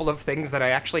has a couple of things that I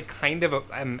actually kind of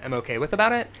am okay with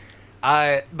about it.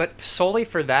 But solely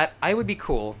for that, I would be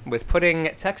cool with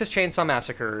putting Texas Chainsaw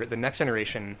Massacre: The Next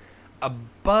Generation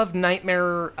above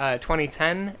Nightmare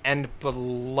 2010 and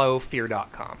below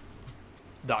Fear.com.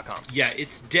 Yeah,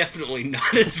 it's definitely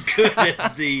not as good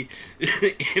as the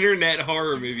internet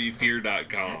horror movie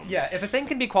Fear.com. Yeah, if a thing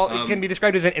can be can be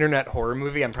described as an internet horror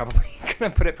movie, I'm probably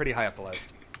gonna put it pretty high up the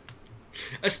list.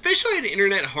 Especially an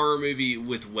internet horror movie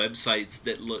with websites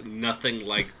that look nothing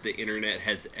like the internet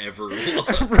has ever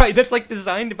looked. Right, that's like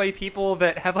designed by people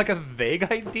that have like a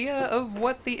vague idea of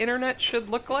what the internet should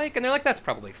look like, and they're like, that's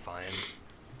probably fine.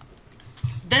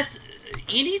 That's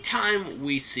anytime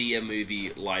we see a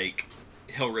movie like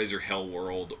Hellraiser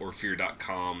Hellworld or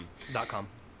Fear.com,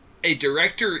 a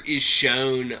director is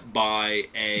shown by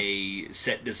a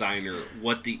set designer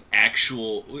what the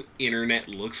actual internet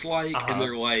looks like, and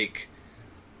they're like,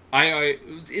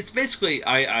 it's basically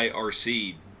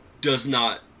IIRC does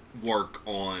not work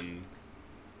on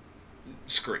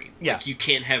screen. Yeah. Like, you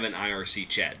can't have an IRC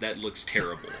chat. That looks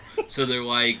terrible. So they're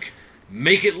like,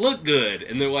 make it look good.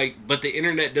 And they're like, but the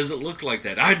internet doesn't look like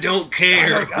that. I don't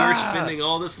care. We're spending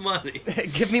all this money.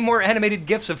 Give me more animated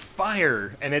GIFs of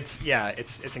fire. And it's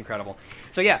incredible.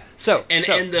 So yeah,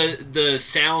 and the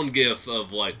sound GIF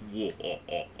of like,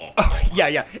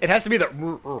 yeah, it has to be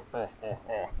the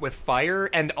with fire,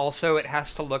 and also it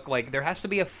has to look like there has to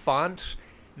be a font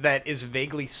that is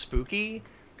vaguely spooky,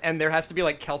 and there has to be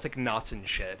like Celtic knots and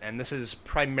shit, and this is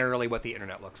primarily what the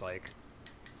internet looks like.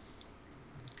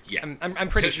 Yeah, I'm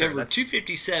pretty so sure number that's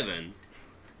 257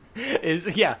 is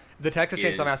the Texas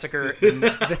Chainsaw Massacre,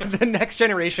 the Next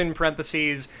Generation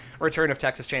 (parentheses Return of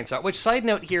Texas Chainsaw). Which, side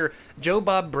note here, Joe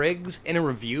Bob Briggs in a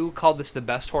review called this the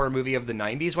best horror movie of the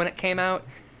 '90s when it came out.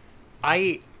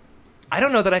 I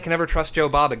don't know that I can ever trust Joe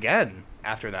Bob again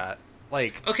after that.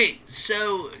 Like, okay,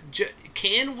 so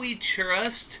can we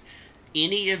trust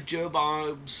any of Joe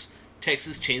Bob's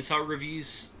Texas Chainsaw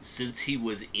reviews since he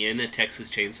was in a Texas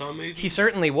Chainsaw movie? He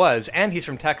certainly was, and he's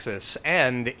from Texas,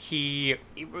 and he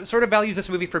sort of values this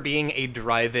movie for being a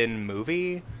drive-in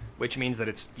movie, which means that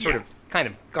it's sort of kind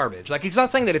of garbage. Like, he's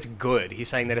not saying that it's good, he's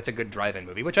saying that it's a good drive-in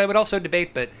movie, which I would also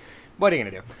debate, but what are you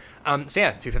going to do? So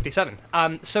yeah,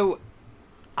 257. So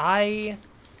I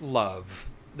love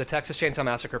the Texas Chainsaw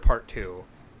Massacre Part 2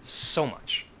 so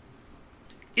much.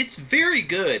 It's very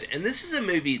good, and this is a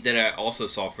movie that I also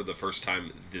saw for the first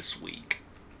time this week.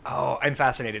 Oh, I'm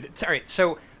fascinated. All right,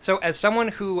 so as someone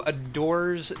who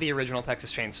adores the original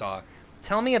Texas Chainsaw,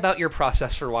 tell me about your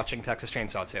process for watching Texas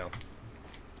Chainsaw 2.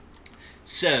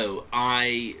 So,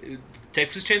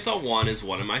 Texas Chainsaw 1 is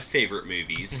one of my favorite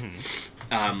movies.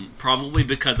 Probably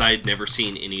because I had never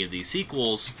seen any of these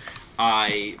sequels.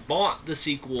 I bought the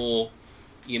sequel.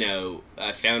 You know,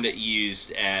 I found it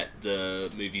used at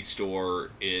the movie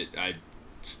store.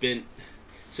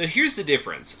 So here's the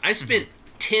difference. I spent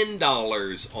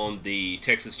 $10 on the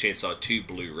Texas Chainsaw 2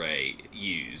 Blu-ray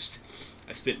used.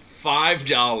 I spent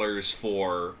 $5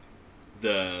 for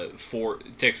the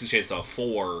Texas Chainsaw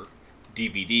 4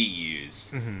 DVD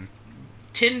used.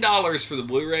 $10 for the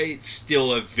Blu-ray,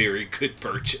 still a very good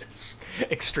purchase.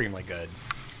 Extremely good.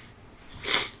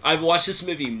 I've watched this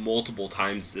movie multiple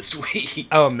times this week.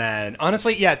 Oh, man.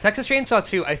 Honestly, yeah, Texas Chainsaw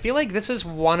 2, I feel like this is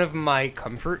one of my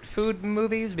comfort food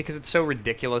movies because it's so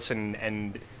ridiculous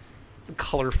and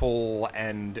colorful,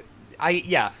 and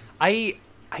I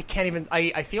can't even...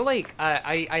 I feel like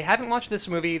I haven't watched this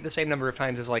movie the same number of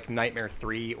times as, like, Nightmare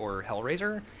 3 or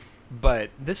Hellraiser,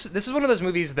 but this is one of those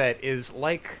movies that is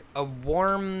like a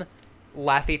warm,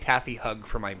 Laffy Taffy hug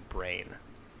for my brain.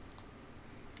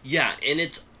 Yeah, and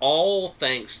it's all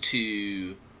thanks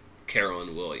to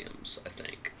Carolyn Williams, I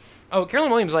think. Oh, Carolyn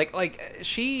Williams, like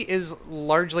she is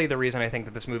largely the reason I think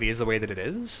that this movie is the way that it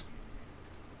is.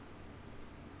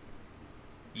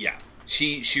 Yeah,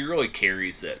 she really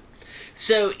carries it.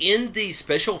 So in the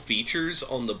special features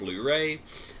on the Blu-ray,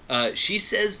 she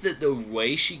says that the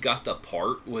way she got the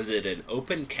part was at an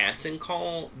open casting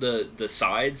call. The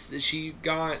sides that she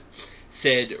got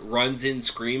said runs in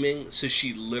screaming, so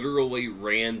she literally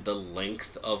ran the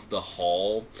length of the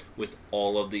hall with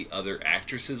all of the other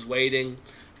actresses waiting,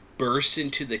 burst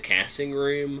into the casting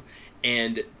room,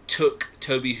 and took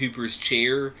Tobe Hooper's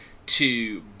chair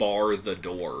to bar the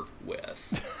door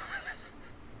with.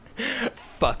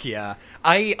 Fuck yeah.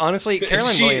 I honestly,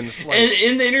 Carolyn Williams... Like, and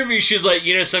in the interview, she's like,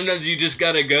 you know, sometimes you just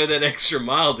gotta go that extra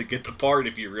mile to get the part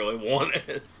if you really want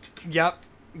it. Yep.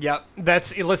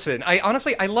 Listen,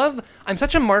 I'm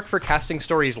such a mark for casting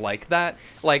stories like that.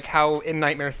 Like how in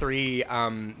Nightmare 3,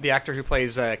 the actor who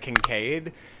plays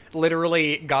Kincaid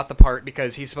literally got the part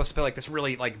because he's supposed to be like this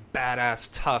really like badass,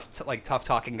 tough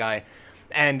talking guy.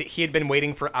 And he had been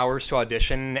waiting for hours to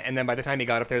audition, and then by the time he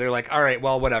got up there, they're like, all right,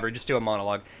 well, whatever, just do a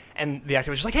monologue. And the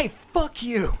actor was just like, hey, fuck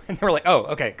you. And they were like, oh,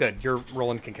 okay, good, you're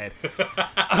Roland Kincaid.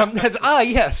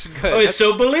 Yes, good. Oh, it's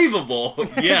so believable.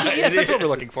 Yeah, yes, that's what we're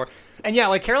looking for. And yeah,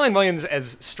 like Caroline Williams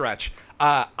as Stretch.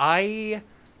 I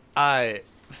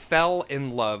fell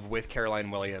in love with Caroline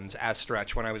Williams as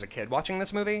Stretch when I was a kid watching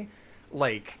this movie.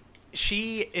 Like,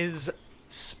 she is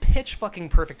pitch fucking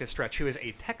perfect as Stretch, who is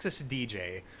a Texas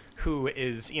DJ who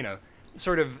is, you know,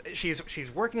 sort of, she's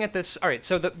working at this. All right,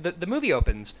 so the movie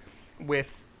opens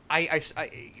with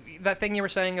that thing you were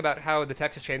saying about how the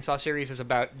Texas Chainsaw series is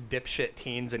about dipshit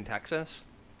teens in Texas.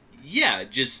 Yeah,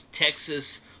 just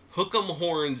Texas hook 'em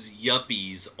horns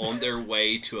yuppies on their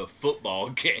way to a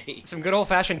football game. Some good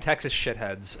old-fashioned Texas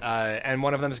shitheads, and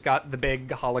one of them's got the big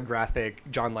holographic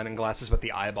John Lennon glasses with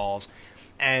the eyeballs.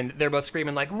 And they're both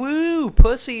screaming, like, woo,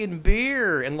 pussy and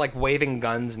beer, and, like, waving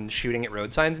guns and shooting at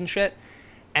road signs and shit.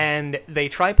 And they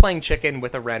try playing chicken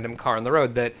with a random car on the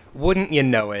road that, wouldn't you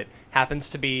know it, happens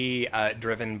to be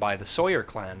driven by the Sawyer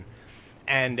clan.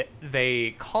 And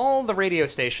they call the radio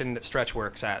station that Stretch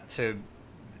works at to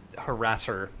harass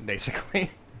her,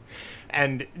 basically,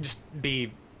 and just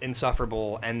be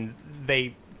insufferable. And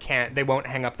they won't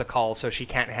hang up the call, so she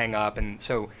can't hang up, and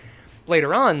so...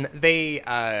 Later on, they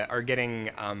are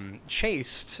getting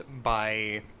chased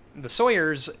by the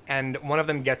Sawyers, and one of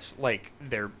them gets, like,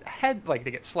 their head, like,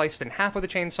 they get sliced in half with a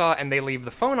chainsaw, and they leave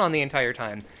the phone on the entire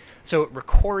time. So it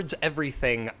records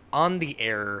everything on the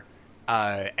air,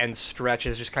 and Stretch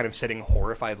is just kind of sitting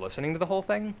horrified listening to the whole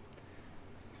thing.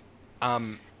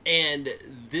 And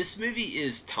this movie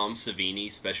is Tom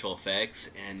Savini special effects,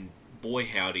 and boy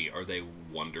howdy are they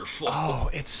wonderful.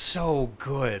 Oh, it's so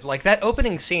good. Like, that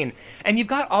opening scene. And you've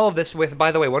got all of this with,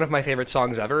 by the way, one of my favorite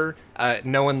songs ever,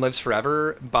 No One Lives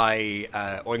Forever by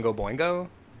Oingo Boingo.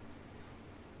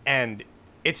 And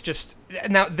it's just...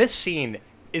 Now, this scene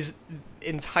is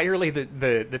entirely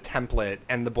the template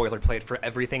and the boilerplate for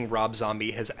everything Rob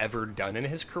Zombie has ever done in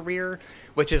his career,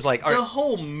 which is like... The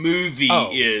whole movie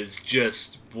is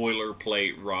just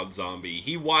boilerplate Rob Zombie.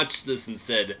 He watched this and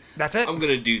said, "That's it. I'm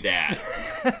going to do that."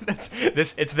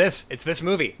 It's this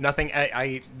movie. Nothing...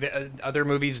 the other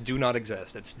movies do not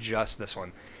exist. It's just this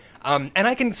one. And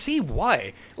I can see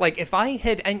why. Like, if I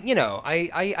had... And, you know,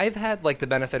 I've had, like, the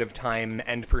benefit of time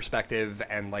and perspective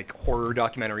and, like, horror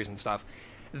documentaries and stuff,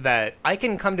 that I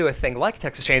can come to a thing like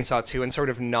Texas Chainsaw 2 and sort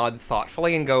of nod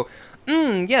thoughtfully and go,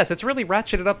 yes, it's really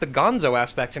ratcheted up the gonzo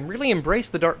aspects and really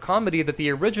embraced the dark comedy that the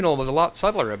original was a lot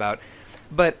subtler about.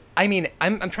 But, I mean,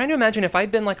 I'm trying to imagine if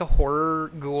I'd been like a horror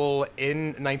ghoul in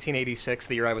 1986,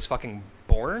 the year I was fucking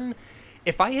born,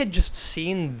 if I had just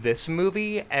seen this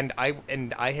movie and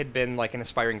I had been like an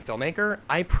aspiring filmmaker,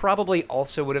 I probably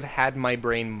also would have had my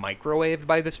brain microwaved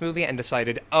by this movie and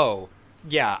decided, oh,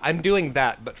 yeah, I'm doing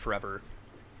that, but forever.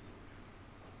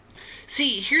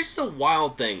 See, here's the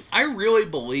wild thing. I really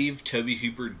believe Tobe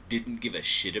Hooper didn't give a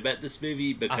shit about this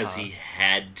movie because he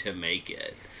had to make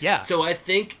it. Yeah. So I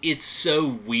think it's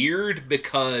so weird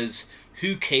because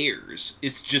who cares?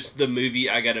 It's just the movie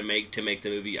I gotta make to make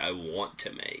the movie I want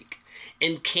to make.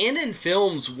 And Cannon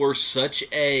Films were such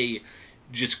a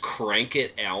just crank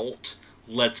it out,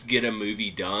 let's get a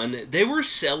movie done. They were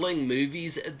selling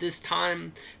movies at this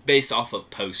time based off of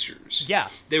posters. Yeah.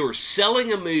 They were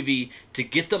selling a movie to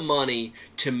get the money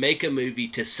to make a movie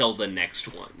to sell the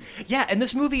next one. Yeah, and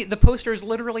this movie, the poster is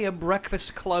literally a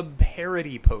Breakfast Club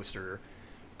parody poster.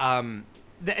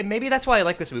 Maybe that's why I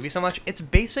like this movie so much. It's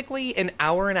basically an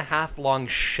hour-and-a-half long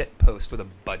shit post with a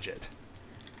budget.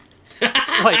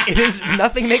 Like, it is,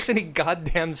 nothing makes any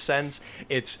goddamn sense.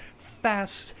 It's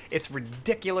fast. It's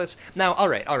ridiculous. Now, all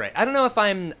right. I don't know if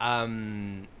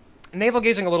I'm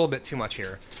navel-gazing a little bit too much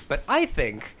here, but I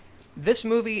think this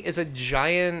movie is a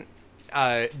giant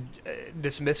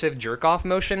dismissive jerk-off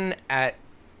motion at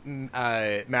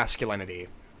masculinity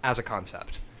as a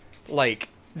concept. Like,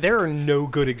 there are no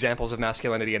good examples of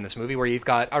masculinity in this movie where you've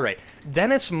got, all right,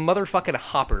 Dennis motherfucking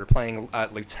Hopper playing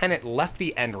Lieutenant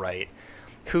Lefty Enright,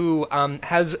 who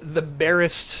has the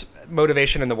barest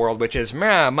motivation in the world, which is,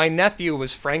 my nephew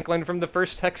was Franklin from the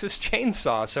first Texas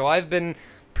Chainsaw, so I've been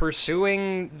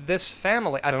pursuing this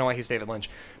family. I don't know why he's David Lynch.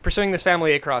 Pursuing this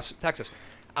family across Texas.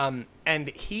 And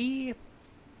he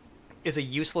is a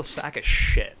useless sack of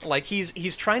shit. Like,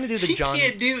 he's trying to do the John... He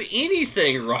can't do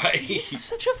anything right. He's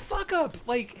such a fuck up.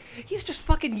 Like, he's just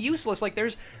fucking useless. Like,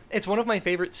 it's one of my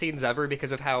favorite scenes ever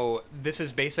because of how this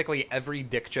is basically every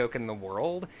dick joke in the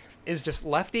world, is just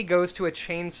Lefty goes to a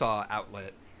chainsaw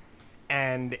outlet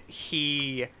and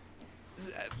he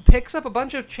picks up a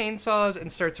bunch of chainsaws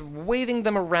and starts waving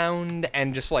them around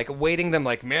and just, like, waving them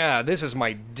like, this is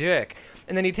my dick.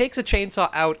 And then he takes a chainsaw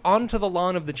out onto the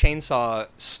lawn of the chainsaw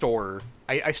store.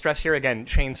 I stress here again,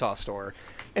 chainsaw store.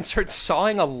 And starts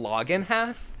sawing a log in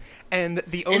half. And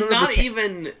the owner and not of the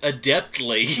even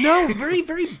adeptly. No, very,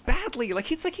 very badly.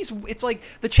 Like, it's like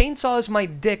the chainsaw is my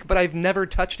dick, but I've never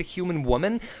touched a human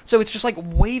woman. So it's just like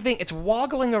waving, it's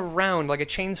woggling around like a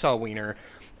chainsaw wiener.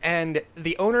 And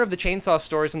the owner of the chainsaw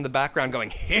store is in the background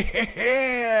going,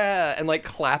 yeah, and like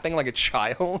clapping like a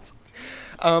child.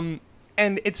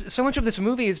 And it's so much of this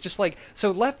movie is just like,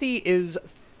 so Lefty is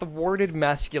thwarted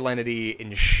masculinity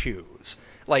in shoes.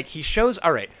 Like, he shows,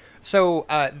 all right, so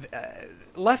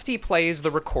Lefty plays the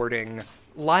recording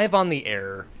live on the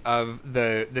air of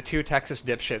the two Texas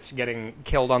dipshits getting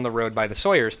killed on the road by the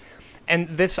Sawyers. And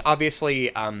this obviously,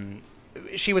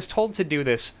 she was told to do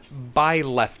this by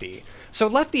Lefty. So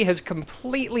Lefty has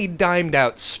completely dimed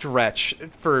out Stretch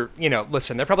for,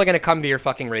 listen, they're probably going to come to your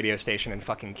fucking radio station and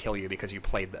fucking kill you because you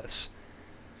played this.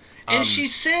 And she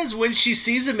says when she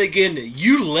sees him again,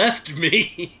 "You left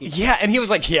me." Yeah, and he was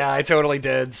like, "Yeah, I totally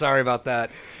did. Sorry about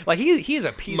that." Like, he's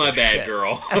a piece of shit. My bad,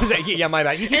 girl. I was like, yeah, my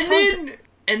bad.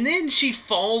 And then she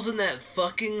falls in that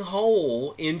fucking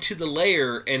hole into the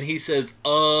lair, and he says,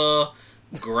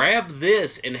 grab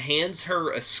this, and hands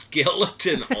her a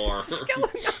skeleton arm.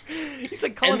 Skeleton. He's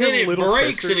like calling And then her it little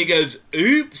breaks, sister. and he goes,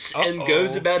 oops, and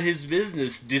goes Uh-oh. about his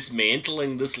business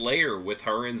dismantling this layer with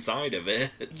her inside of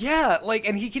it. Yeah, like,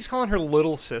 and he keeps calling her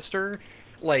little sister.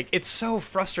 Like, it's so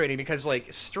frustrating because,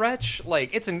 like, Stretch, like,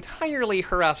 it's entirely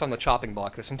her ass on the chopping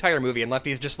block this entire movie, and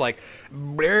Lefty's just like,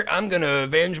 I'm gonna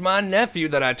avenge my nephew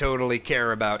that I totally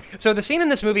care about. So the scene in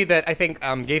this movie that I think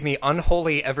gave me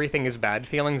unholy everything is bad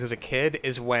feelings as a kid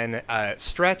is when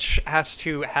Stretch has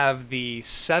to have the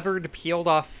severed, peeled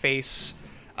off face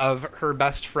of her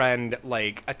best friend,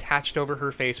 like, attached over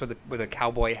her face with a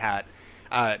cowboy hat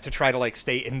to try to, like,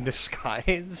 stay in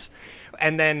disguise.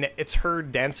 And then it's her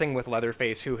dancing with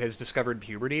Leatherface, who has discovered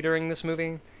puberty during this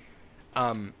movie.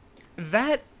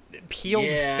 That peeled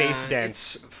face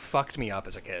dance fucked me up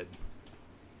as a kid.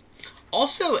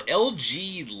 Also,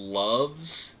 LG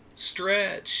loves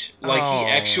Stretch. Like, Oh.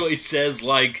 he actually says,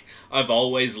 like, I've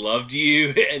always loved you,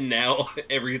 and now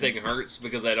everything hurts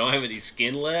because I don't have any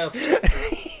skin left.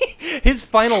 His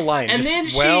final line. And just, then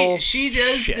well, she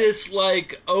does shit. this,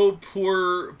 like, oh,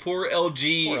 poor LG, Poor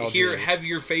LG. here, have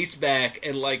your face back,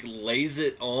 and, like, lays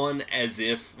it on as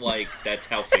if, like, that's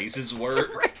how faces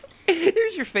work. Right.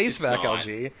 Here's your face It's back, not.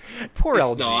 LG. Poor It's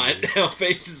LG. not how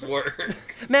faces work.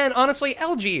 Man, honestly,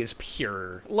 LG is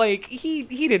pure. Like, he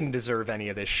didn't deserve any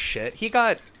of this shit. He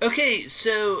got... Okay,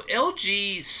 so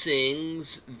LG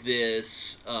sings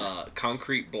this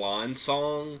Concrete Blonde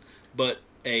song, but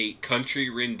a country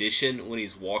rendition when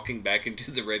he's walking back into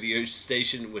the radio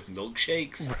station with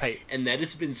milkshakes. Right. And that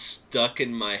has been stuck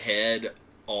in my head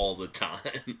all the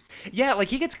time. Yeah, like,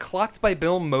 he gets clocked by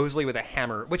Bill Moseley with a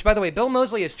hammer, which, by the way, Bill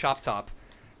Moseley is Chop Top.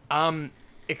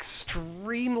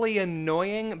 Extremely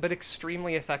annoying, but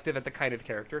extremely effective at the kind of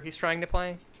character he's trying to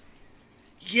play.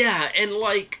 Yeah, and,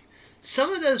 like,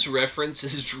 some of those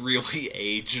references really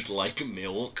aged like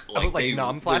milk. Like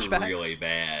Nam flashbacks? They're really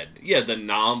bad. Yeah, the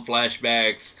Nam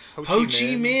flashbacks. Ho Ho Chi Chi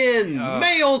Minh. Minh!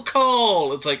 Mail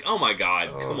call! It's like, oh my god,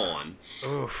 come on.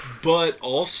 Oof. But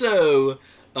also,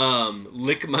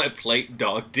 lick my plate,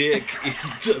 dog dick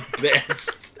is the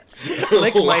best.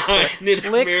 Lick my line plate,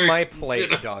 in lick my American plate,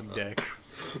 cinema. dog dick.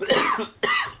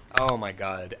 Oh my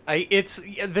god.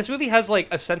 This movie has like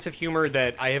a sense of humor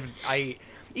that I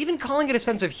even calling it a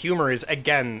sense of humor is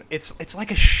again, it's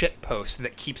like a shit post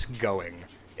that keeps going.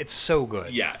 It's so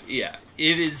good. Yeah.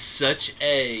 It is such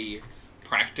a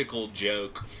practical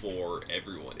joke for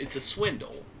everyone. It's a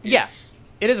swindle. Yes.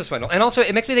 It is a swindle. And also,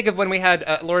 it makes me think of when we had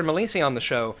Lauren Malisi on the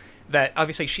show, that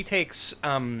obviously she takes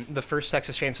the first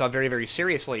Texas Chainsaw very, very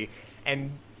seriously,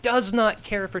 and does not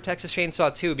care for Texas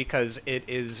Chainsaw 2 because it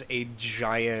is a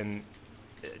giant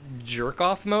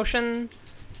jerk-off motion,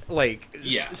 like,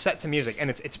 set to music. And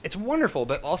it's wonderful,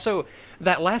 but also,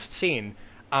 that last scene...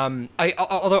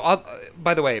 although,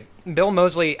 by the way, Bill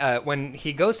Moseley, when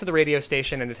he goes to the radio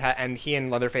station and he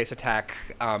and Leatherface attack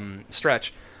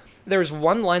Stretch... There's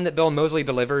one line that Bill Moseley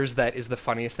delivers that is the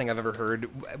funniest thing I've ever heard,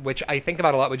 which I think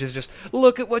about a lot, which is just,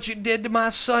 look at what you did to my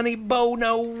Sonny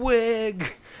Bono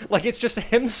wig. Like, it's just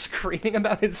him screaming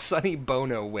about his Sonny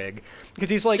Bono wig. Because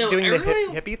he's, like, doing the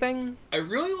hippie thing. I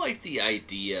really like the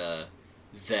idea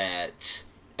that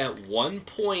at one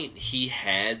point he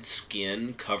had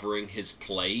skin covering his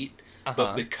plate,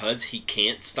 but because he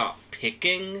can't stop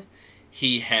picking...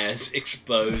 he has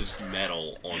exposed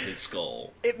metal on his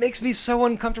skull. It makes me so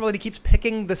uncomfortable that he keeps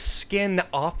picking the skin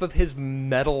off of his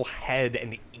metal head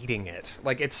and eating it.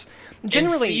 Like, it's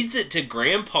generally... And feeds it to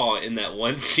Grandpa in that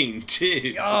one scene,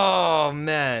 too. Oh,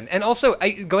 man. And also,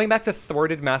 going back to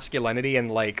thwarted masculinity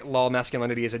and, like, lol,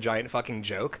 masculinity is a giant fucking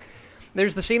joke,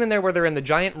 there's the scene in there where they're in the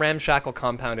giant ramshackle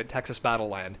compound at Texas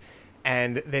Battleland,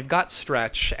 and they've got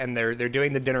Stretch, and they're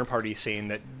doing the dinner party scene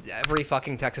that every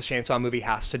fucking Texas Chainsaw movie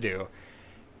has to do.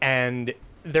 And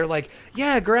they're like,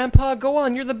 yeah, Grandpa, go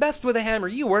on, you're the best with a hammer.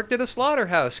 You worked at a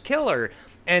slaughterhouse, killer.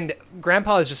 And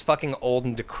Grandpa is just fucking old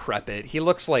and decrepit. He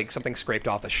looks like something scraped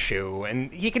off a shoe,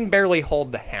 and he can barely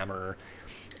hold the hammer.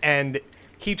 And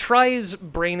he tries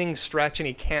braining Stretch, and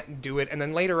he can't do it. And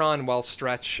then later on, while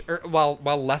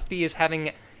Lefty is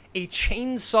having a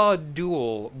chainsaw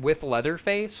duel with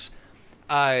Leatherface...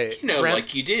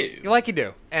 like you do. Like you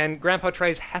do. And Grandpa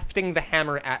tries hefting the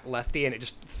hammer at Lefty, and it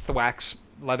just thwacks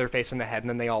Leatherface in the head, and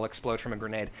then they all explode from a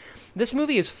grenade. This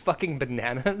movie is fucking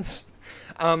bananas.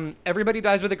 Everybody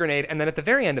dies with a grenade, and then at the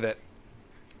very end of it,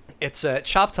 it's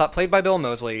Chop Top, played by Bill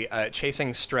Moseley,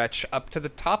 chasing Stretch up to the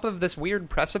top of this weird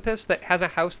precipice that has a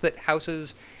house that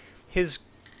houses his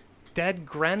dead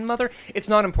grandmother. It's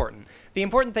not important. The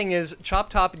important thing is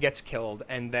Chop Top gets killed,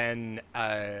 and then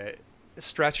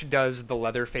Stretch does the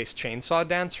Leatherface chainsaw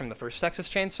dance from the first Texas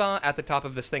Chainsaw at the top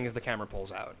of this thing as the camera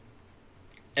pulls out.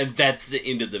 And that's the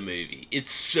end of the movie.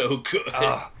 It's so good.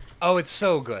 Oh, it's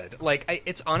so good. Like,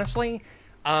 it's honestly,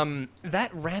 that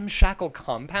ramshackle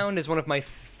compound is one of my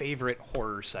favorite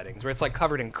horror settings, where it's like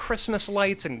covered in Christmas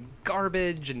lights and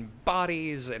garbage and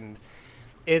bodies, and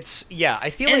it's, yeah, I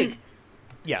feel like,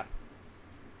 yeah.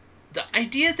 The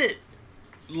idea that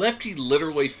Lefty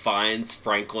literally finds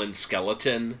Franklin's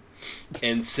skeleton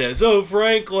and says, "Oh,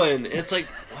 Franklin," and it's like,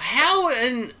 how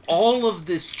in all of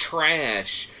this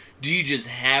trash do you just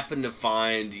happen to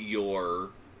find your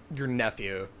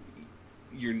nephew?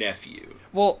 Your nephew.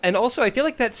 Well, and also, I feel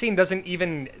like that scene doesn't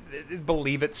even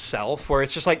believe itself, where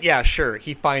it's just like, yeah, sure,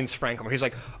 he finds Franklin, where he's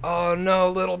like, "Oh no,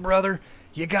 little brother,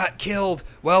 you got killed.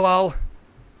 Well, I'll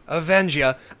avenge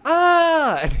ya."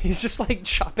 And he's just like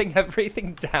chopping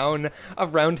everything down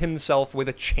around himself with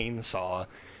a chainsaw.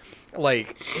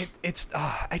 Like, it's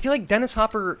I feel like Dennis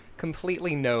Hopper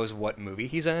completely knows what movie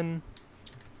he's in.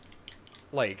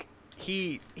 Like,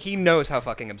 he knows how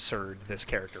fucking absurd this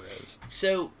character is.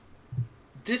 So,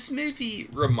 this movie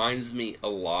reminds me a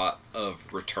lot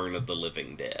of Return of the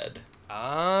Living Dead.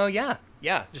 Oh, yeah.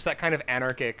 Yeah, just that kind of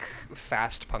anarchic,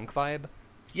 fast punk vibe.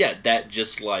 Yeah, that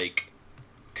just, like,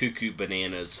 cuckoo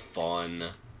bananas fun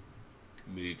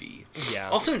movie. Yeah.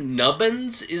 Also,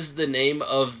 Nubbins is the name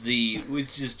of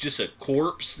which is just a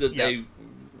corpse that they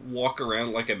walk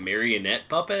around like a marionette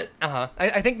puppet. Uh-huh.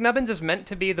 I think Nubbins is meant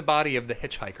to be the body of the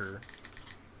hitchhiker.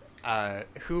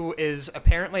 Who is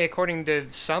apparently, according to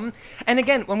some... And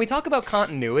again, when we talk about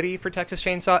continuity for Texas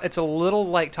Chainsaw, it's a little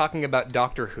like talking about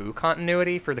Doctor Who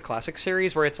continuity for the classic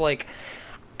series, where it's like...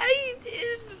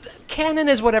 canon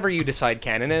is whatever you decide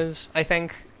canon is, I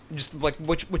think. Just like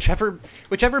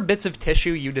whichever bits of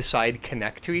tissue you decide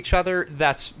connect to each other,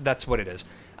 that's what it is.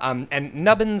 And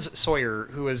Nubbins Sawyer,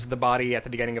 who is the body at the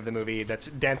beginning of the movie that's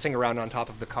dancing around on top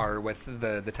of the car with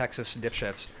the Texas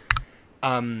dipshits...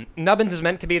 Nubbins is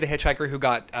meant to be the hitchhiker who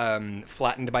got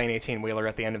flattened by an 18-wheeler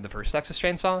at the end of the first Texas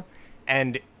Chainsaw,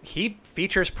 and he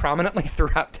features prominently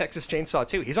throughout Texas Chainsaw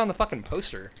 2. He's on the fucking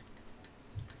poster.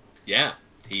 Yeah,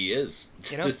 he is.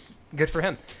 You know, good for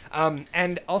him.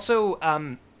 And also,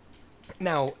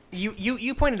 now,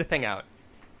 you pointed a thing out.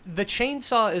 The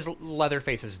chainsaw is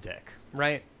Leatherface's dick,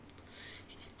 right?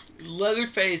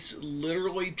 Leatherface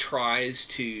literally tries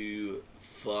to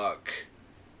fuck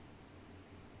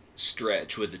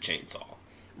Stretch with a chainsaw.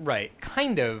 Right,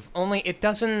 kind of. Only it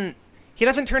doesn't. He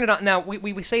doesn't turn it on. Now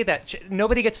we say that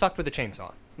nobody gets fucked with a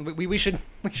chainsaw. We should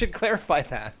clarify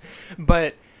that.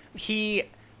 But she.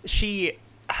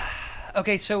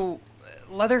 Okay, so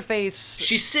Leatherface.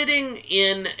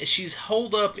 She's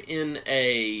holed up in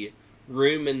a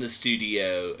room in the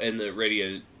studio in the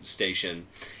radio station,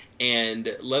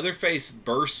 and Leatherface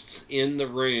bursts in the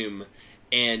room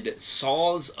and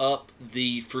saws up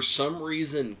the, for some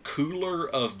reason, cooler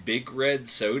of Big Red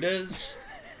sodas.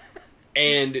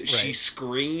 And she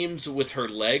screams with her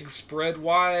legs spread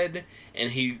wide, and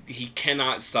he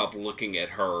cannot stop looking at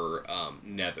her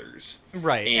nethers.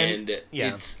 Right. And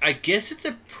I guess it's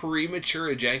a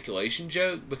premature ejaculation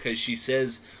joke, because she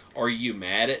says, "Are you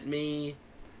mad at me?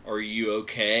 Are you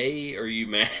okay? Are you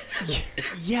mad?"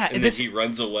 Yeah. And then he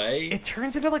runs away. It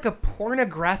turns into like a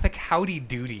pornographic Howdy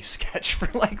Doody sketch for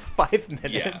like 5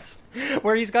 minutes. Yeah.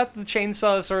 Where he's got the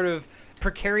chainsaw sort of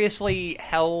precariously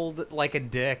held like a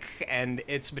dick, and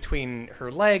it's between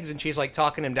her legs, and she's like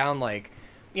talking him down, like,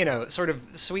 you know, sort of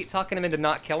sweet talking him into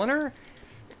not killing her.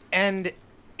 And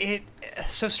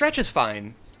so Stretch is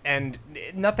fine. And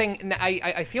nothing.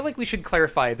 I feel like we should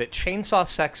clarify that chainsaw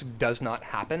sex does not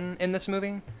happen in this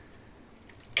movie.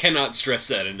 Cannot stress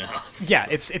that enough. Yeah,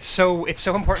 it's so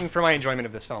important for my enjoyment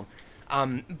of this film.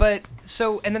 But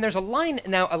so, and then there's a line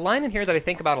in here that I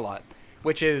think about a lot,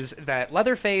 which is that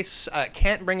Leatherface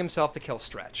can't bring himself to kill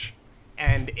Stretch,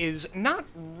 and is not.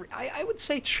 I would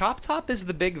say Chop Top is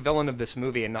the big villain of this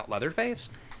movie, and not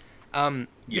Leatherface.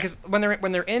 Because when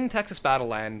they're in Texas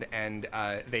Battleland, and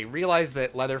they realize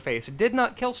that Leatherface did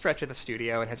not kill Stretch at the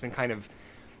studio and has been kind of,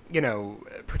 you know,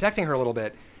 protecting her a little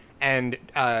bit, and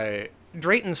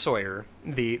Drayton Sawyer,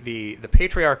 the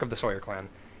patriarch of the Sawyer clan,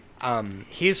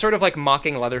 he's sort of like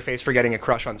mocking Leatherface for getting a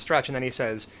crush on Stretch, and then he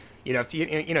says, you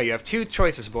have two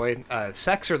choices, boy,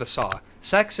 sex or the saw.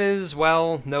 Sex is,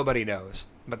 well, nobody knows,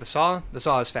 but the saw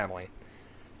is family.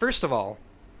 First of all,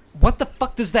 what the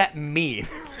fuck does that mean?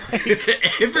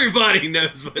 Everybody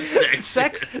knows what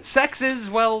sex is. Sex is,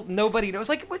 well, nobody knows.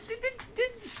 Like, what?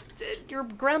 your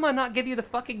grandma not give you the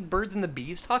fucking birds and the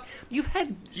bees talk? You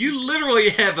literally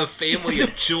have a family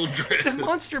of children.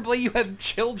 Demonstrably, you have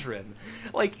children.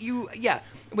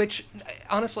 Which,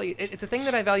 honestly, it's a thing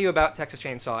that I value about Texas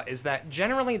Chainsaw, is that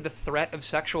generally the threat of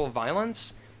sexual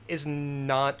violence is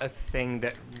not a thing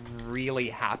that really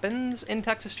happens in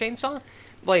Texas Chainsaw.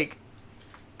 Like,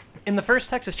 in the first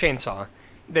Texas Chainsaw,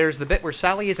 there's the bit where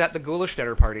Sally is at the ghoulish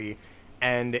dinner party,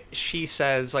 and she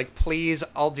says, like, please,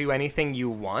 I'll do anything you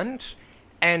want.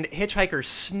 And Hitchhiker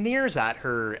sneers at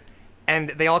her, and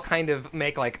they all kind of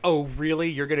make, like, oh, really?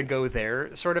 You're gonna go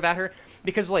there? Sort of at her.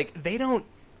 Because, like, they don't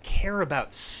care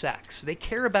about sex. They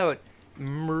care about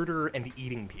murder and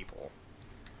eating people.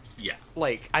 Yeah.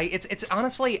 Like, it's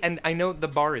honestly, and I know the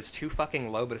bar is too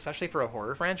fucking low, but especially for a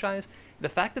horror franchise, the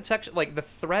fact that the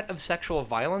threat of sexual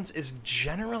violence is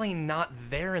generally not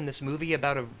there in this movie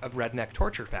about a redneck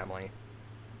torture family.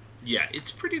 Yeah,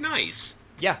 it's pretty nice.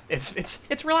 Yeah,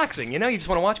 it's relaxing, you know? You just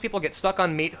want to watch people get stuck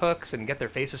on meat hooks and get their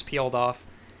faces peeled off.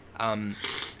 A fun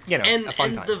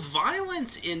time. The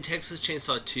violence in Texas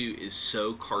Chainsaw 2 is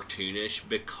so cartoonish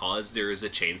because there is a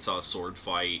chainsaw sword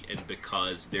fight and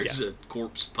because there's a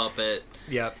corpse puppet.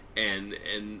 Yep. And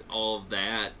all of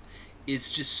that. It's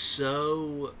just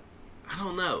so, I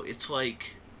don't know, it's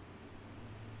like,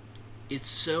 it's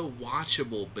so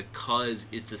watchable because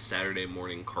it's a Saturday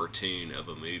morning cartoon of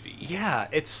a movie. Yeah,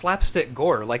 it's slapstick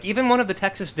gore. Like, even one of the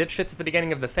Texas dipshits at the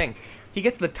beginning of the thing, he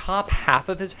gets the top half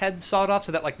of his head sawed off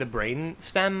so that, like, the brain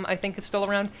stem, I think, is still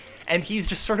around. And he's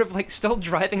just sort of, like, still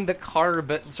driving the car,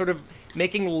 but sort of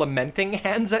making lamenting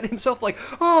hands at himself, like,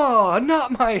 oh,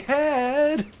 not my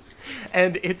head!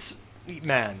 And it's,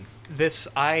 man,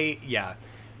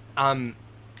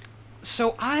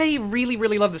 So I really,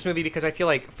 really love this movie because I feel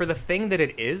like for the thing that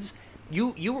it is,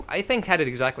 you I think had it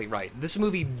exactly right. This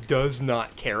movie does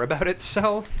not care about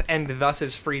itself and thus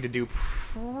is free to do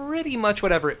pretty much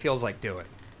whatever it feels like doing.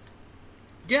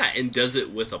 Yeah, and does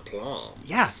it with aplomb.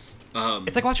 Yeah.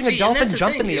 It's like watching a dolphin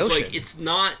jump in the ocean. Like, it's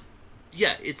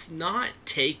not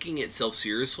taking itself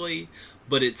seriously,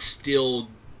 but it's still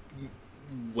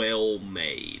well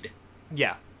made.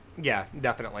 Yeah,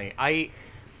 definitely. I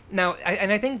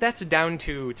think that's down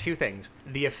to two things: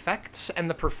 the effects and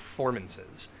the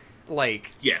performances.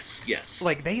 Like, yes.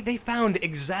 Like, they found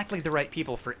exactly the right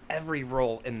people for every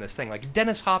role in this thing. Like,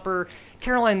 Dennis Hopper,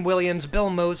 Caroline Williams, Bill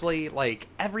Moseley, like,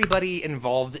 everybody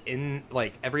involved in,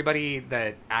 like, everybody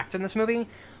that acts in this movie.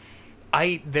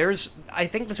 I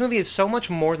think this movie is so much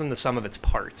more than the sum of its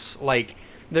parts. Like,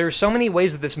 there are so many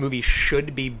ways that this movie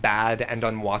should be bad and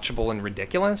unwatchable and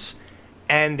ridiculous,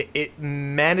 and it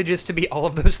manages to be all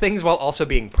of those things while also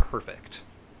being perfect.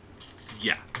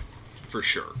 Yeah, for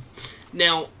sure.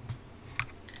 Now,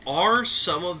 are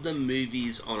some of the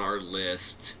movies on our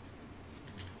list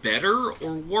better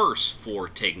or worse for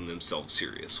taking themselves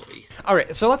seriously? All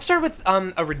right, so let's start with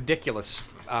a ridiculous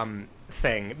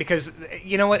thing, because,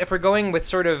 you know what, if we're going with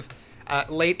sort of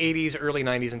late 80s, early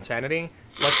 90s insanity,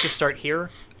 let's just start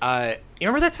here. You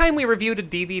remember that time we reviewed a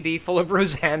DVD full of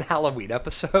Roseanne Halloween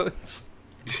episodes?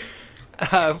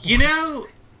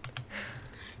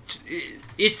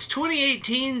 It's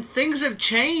 2018. Things have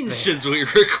changed since we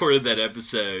recorded that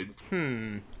episode.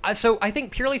 So I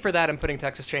think purely for that, I'm putting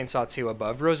Texas Chainsaw 2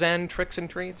 above Roseanne Tricks and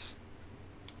Treats.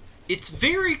 It's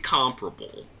very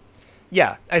comparable.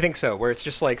 Yeah, I think so, where it's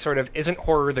just like sort of, isn't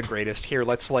horror the greatest? Here,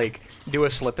 let's like do a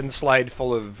slip and slide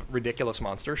full of ridiculous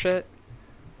monster shit.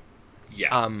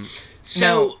 Yeah.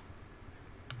 Now,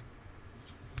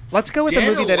 let's go with the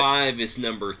movie Dead Alive is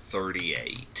number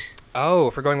 38. Oh,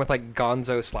 if we're going with like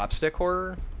gonzo slapstick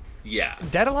horror? Yeah.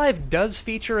 Dead Alive does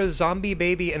feature a zombie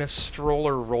baby in a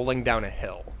stroller rolling down a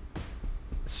hill.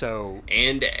 So...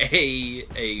 And a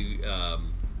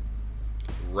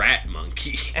rat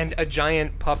monkey. And a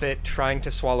giant puppet trying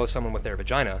to swallow someone with their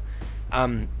vagina.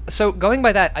 So going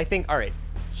by that, I think, alright,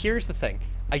 here's the thing.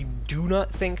 I do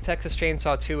not think Texas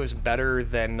Chainsaw 2 is better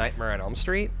than Nightmare on Elm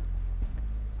Street.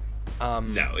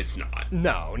 No, it's not.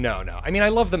 No. I mean, I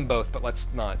love them both, but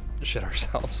let's not shit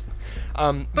ourselves.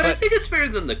 But I think it's better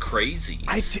than the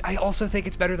Crazies. I also think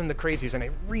it's better than the Crazies, and I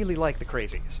really like the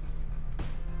Crazies.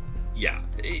 Yeah.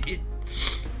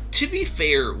 To be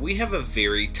fair, we have a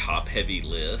very top-heavy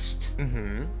list.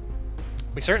 Mm-hmm.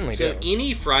 We certainly do. So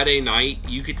any Friday night,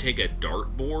 you could take a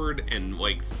dartboard and,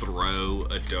 like, throw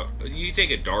a dart. You take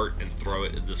a dart and throw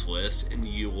it at this list, and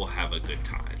you will have a good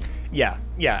time. Yeah,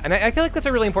 and I feel like that's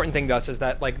a really important thing to us, is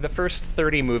that, like, the first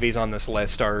 30 movies on this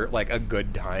list are, like, a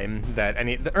good time, that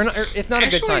or if not a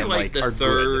good time, like are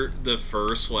good. The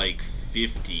first, like,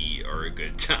 50 are a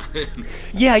good time.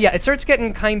 Yeah, it starts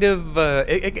getting kind of,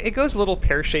 it goes a little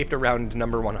pear-shaped around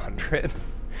number 100.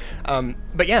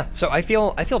 But yeah, so I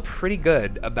feel pretty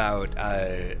good about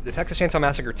the Texas Chainsaw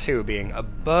Massacre 2 being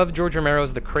above George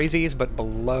Romero's The Crazies, but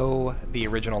below the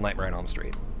original Nightmare on Elm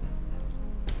Street.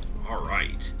 All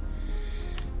right.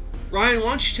 Ryan, why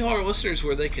don't you tell our listeners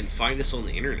where they can find us on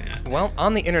the internet? Well,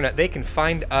 on the internet, they can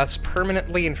find us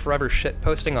permanently and forever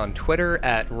shitposting on Twitter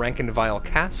at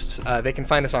RankandVileCasts. They can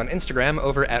find us on Instagram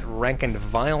over at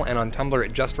RankandVile and on Tumblr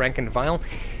at Just RankandVile.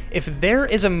 If there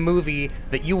is a movie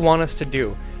that you want us to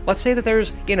do, let's say that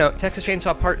there's, Texas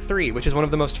Chainsaw Part 3, which is one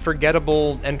of the most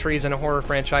forgettable entries in a horror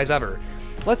franchise ever.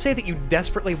 Let's say that you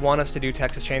desperately want us to do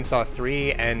Texas Chainsaw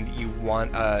 3 and you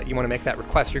want to make that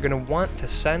request. You're going to want to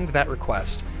send that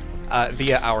request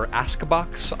via our Ask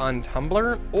box on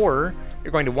Tumblr, or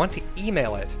you're going to want to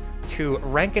email it to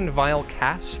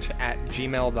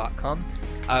rankandvilecast@gmail.com.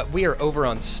 We are over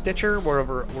on Stitcher, we're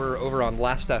over on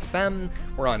Last.fm,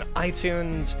 we're on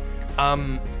iTunes.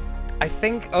 I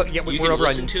think, we're over on... You can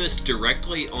listen to us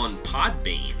directly on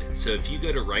Podbean. So if you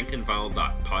go to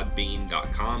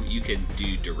rankandvile.podbean.com, you can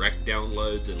do direct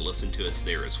downloads and listen to us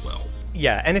there as well.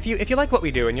 Yeah, and if you like what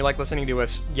we do and you like listening to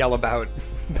us yell about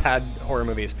bad horror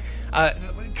movies,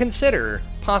 consider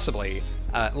possibly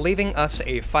leaving us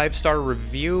a 5-star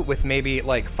review with maybe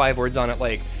like 5 words on it,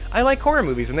 like, I like horror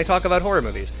movies and they talk about horror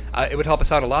movies. It would help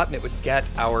us out a lot and it would get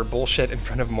our bullshit in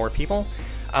front of more people.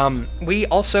 We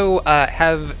also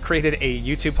have created a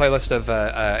YouTube playlist of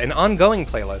an ongoing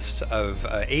playlist of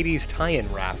 80s tie-in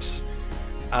raps,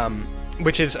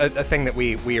 which is a thing that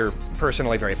we are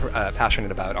personally very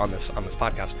passionate about on this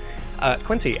podcast.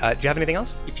 Quincy, do you have anything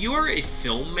else? If you are a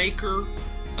filmmaker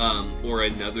or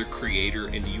another creator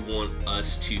and you want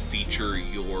us to feature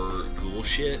your ghoul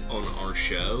shit on our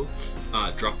show,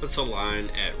 drop us a line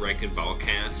at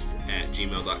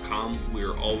rankandvilecast@gmail.com.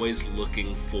 We're always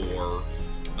looking for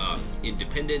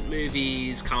independent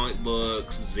movies, comic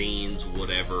books, zines,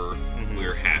 whatever. Mm-hmm.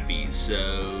 We're happy.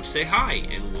 So say hi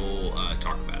and we'll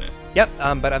talk about it. Yep,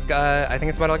 but I think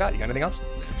it's about all I got. You got anything else?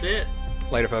 That's it.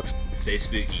 Later, folks. Stay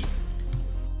spooky.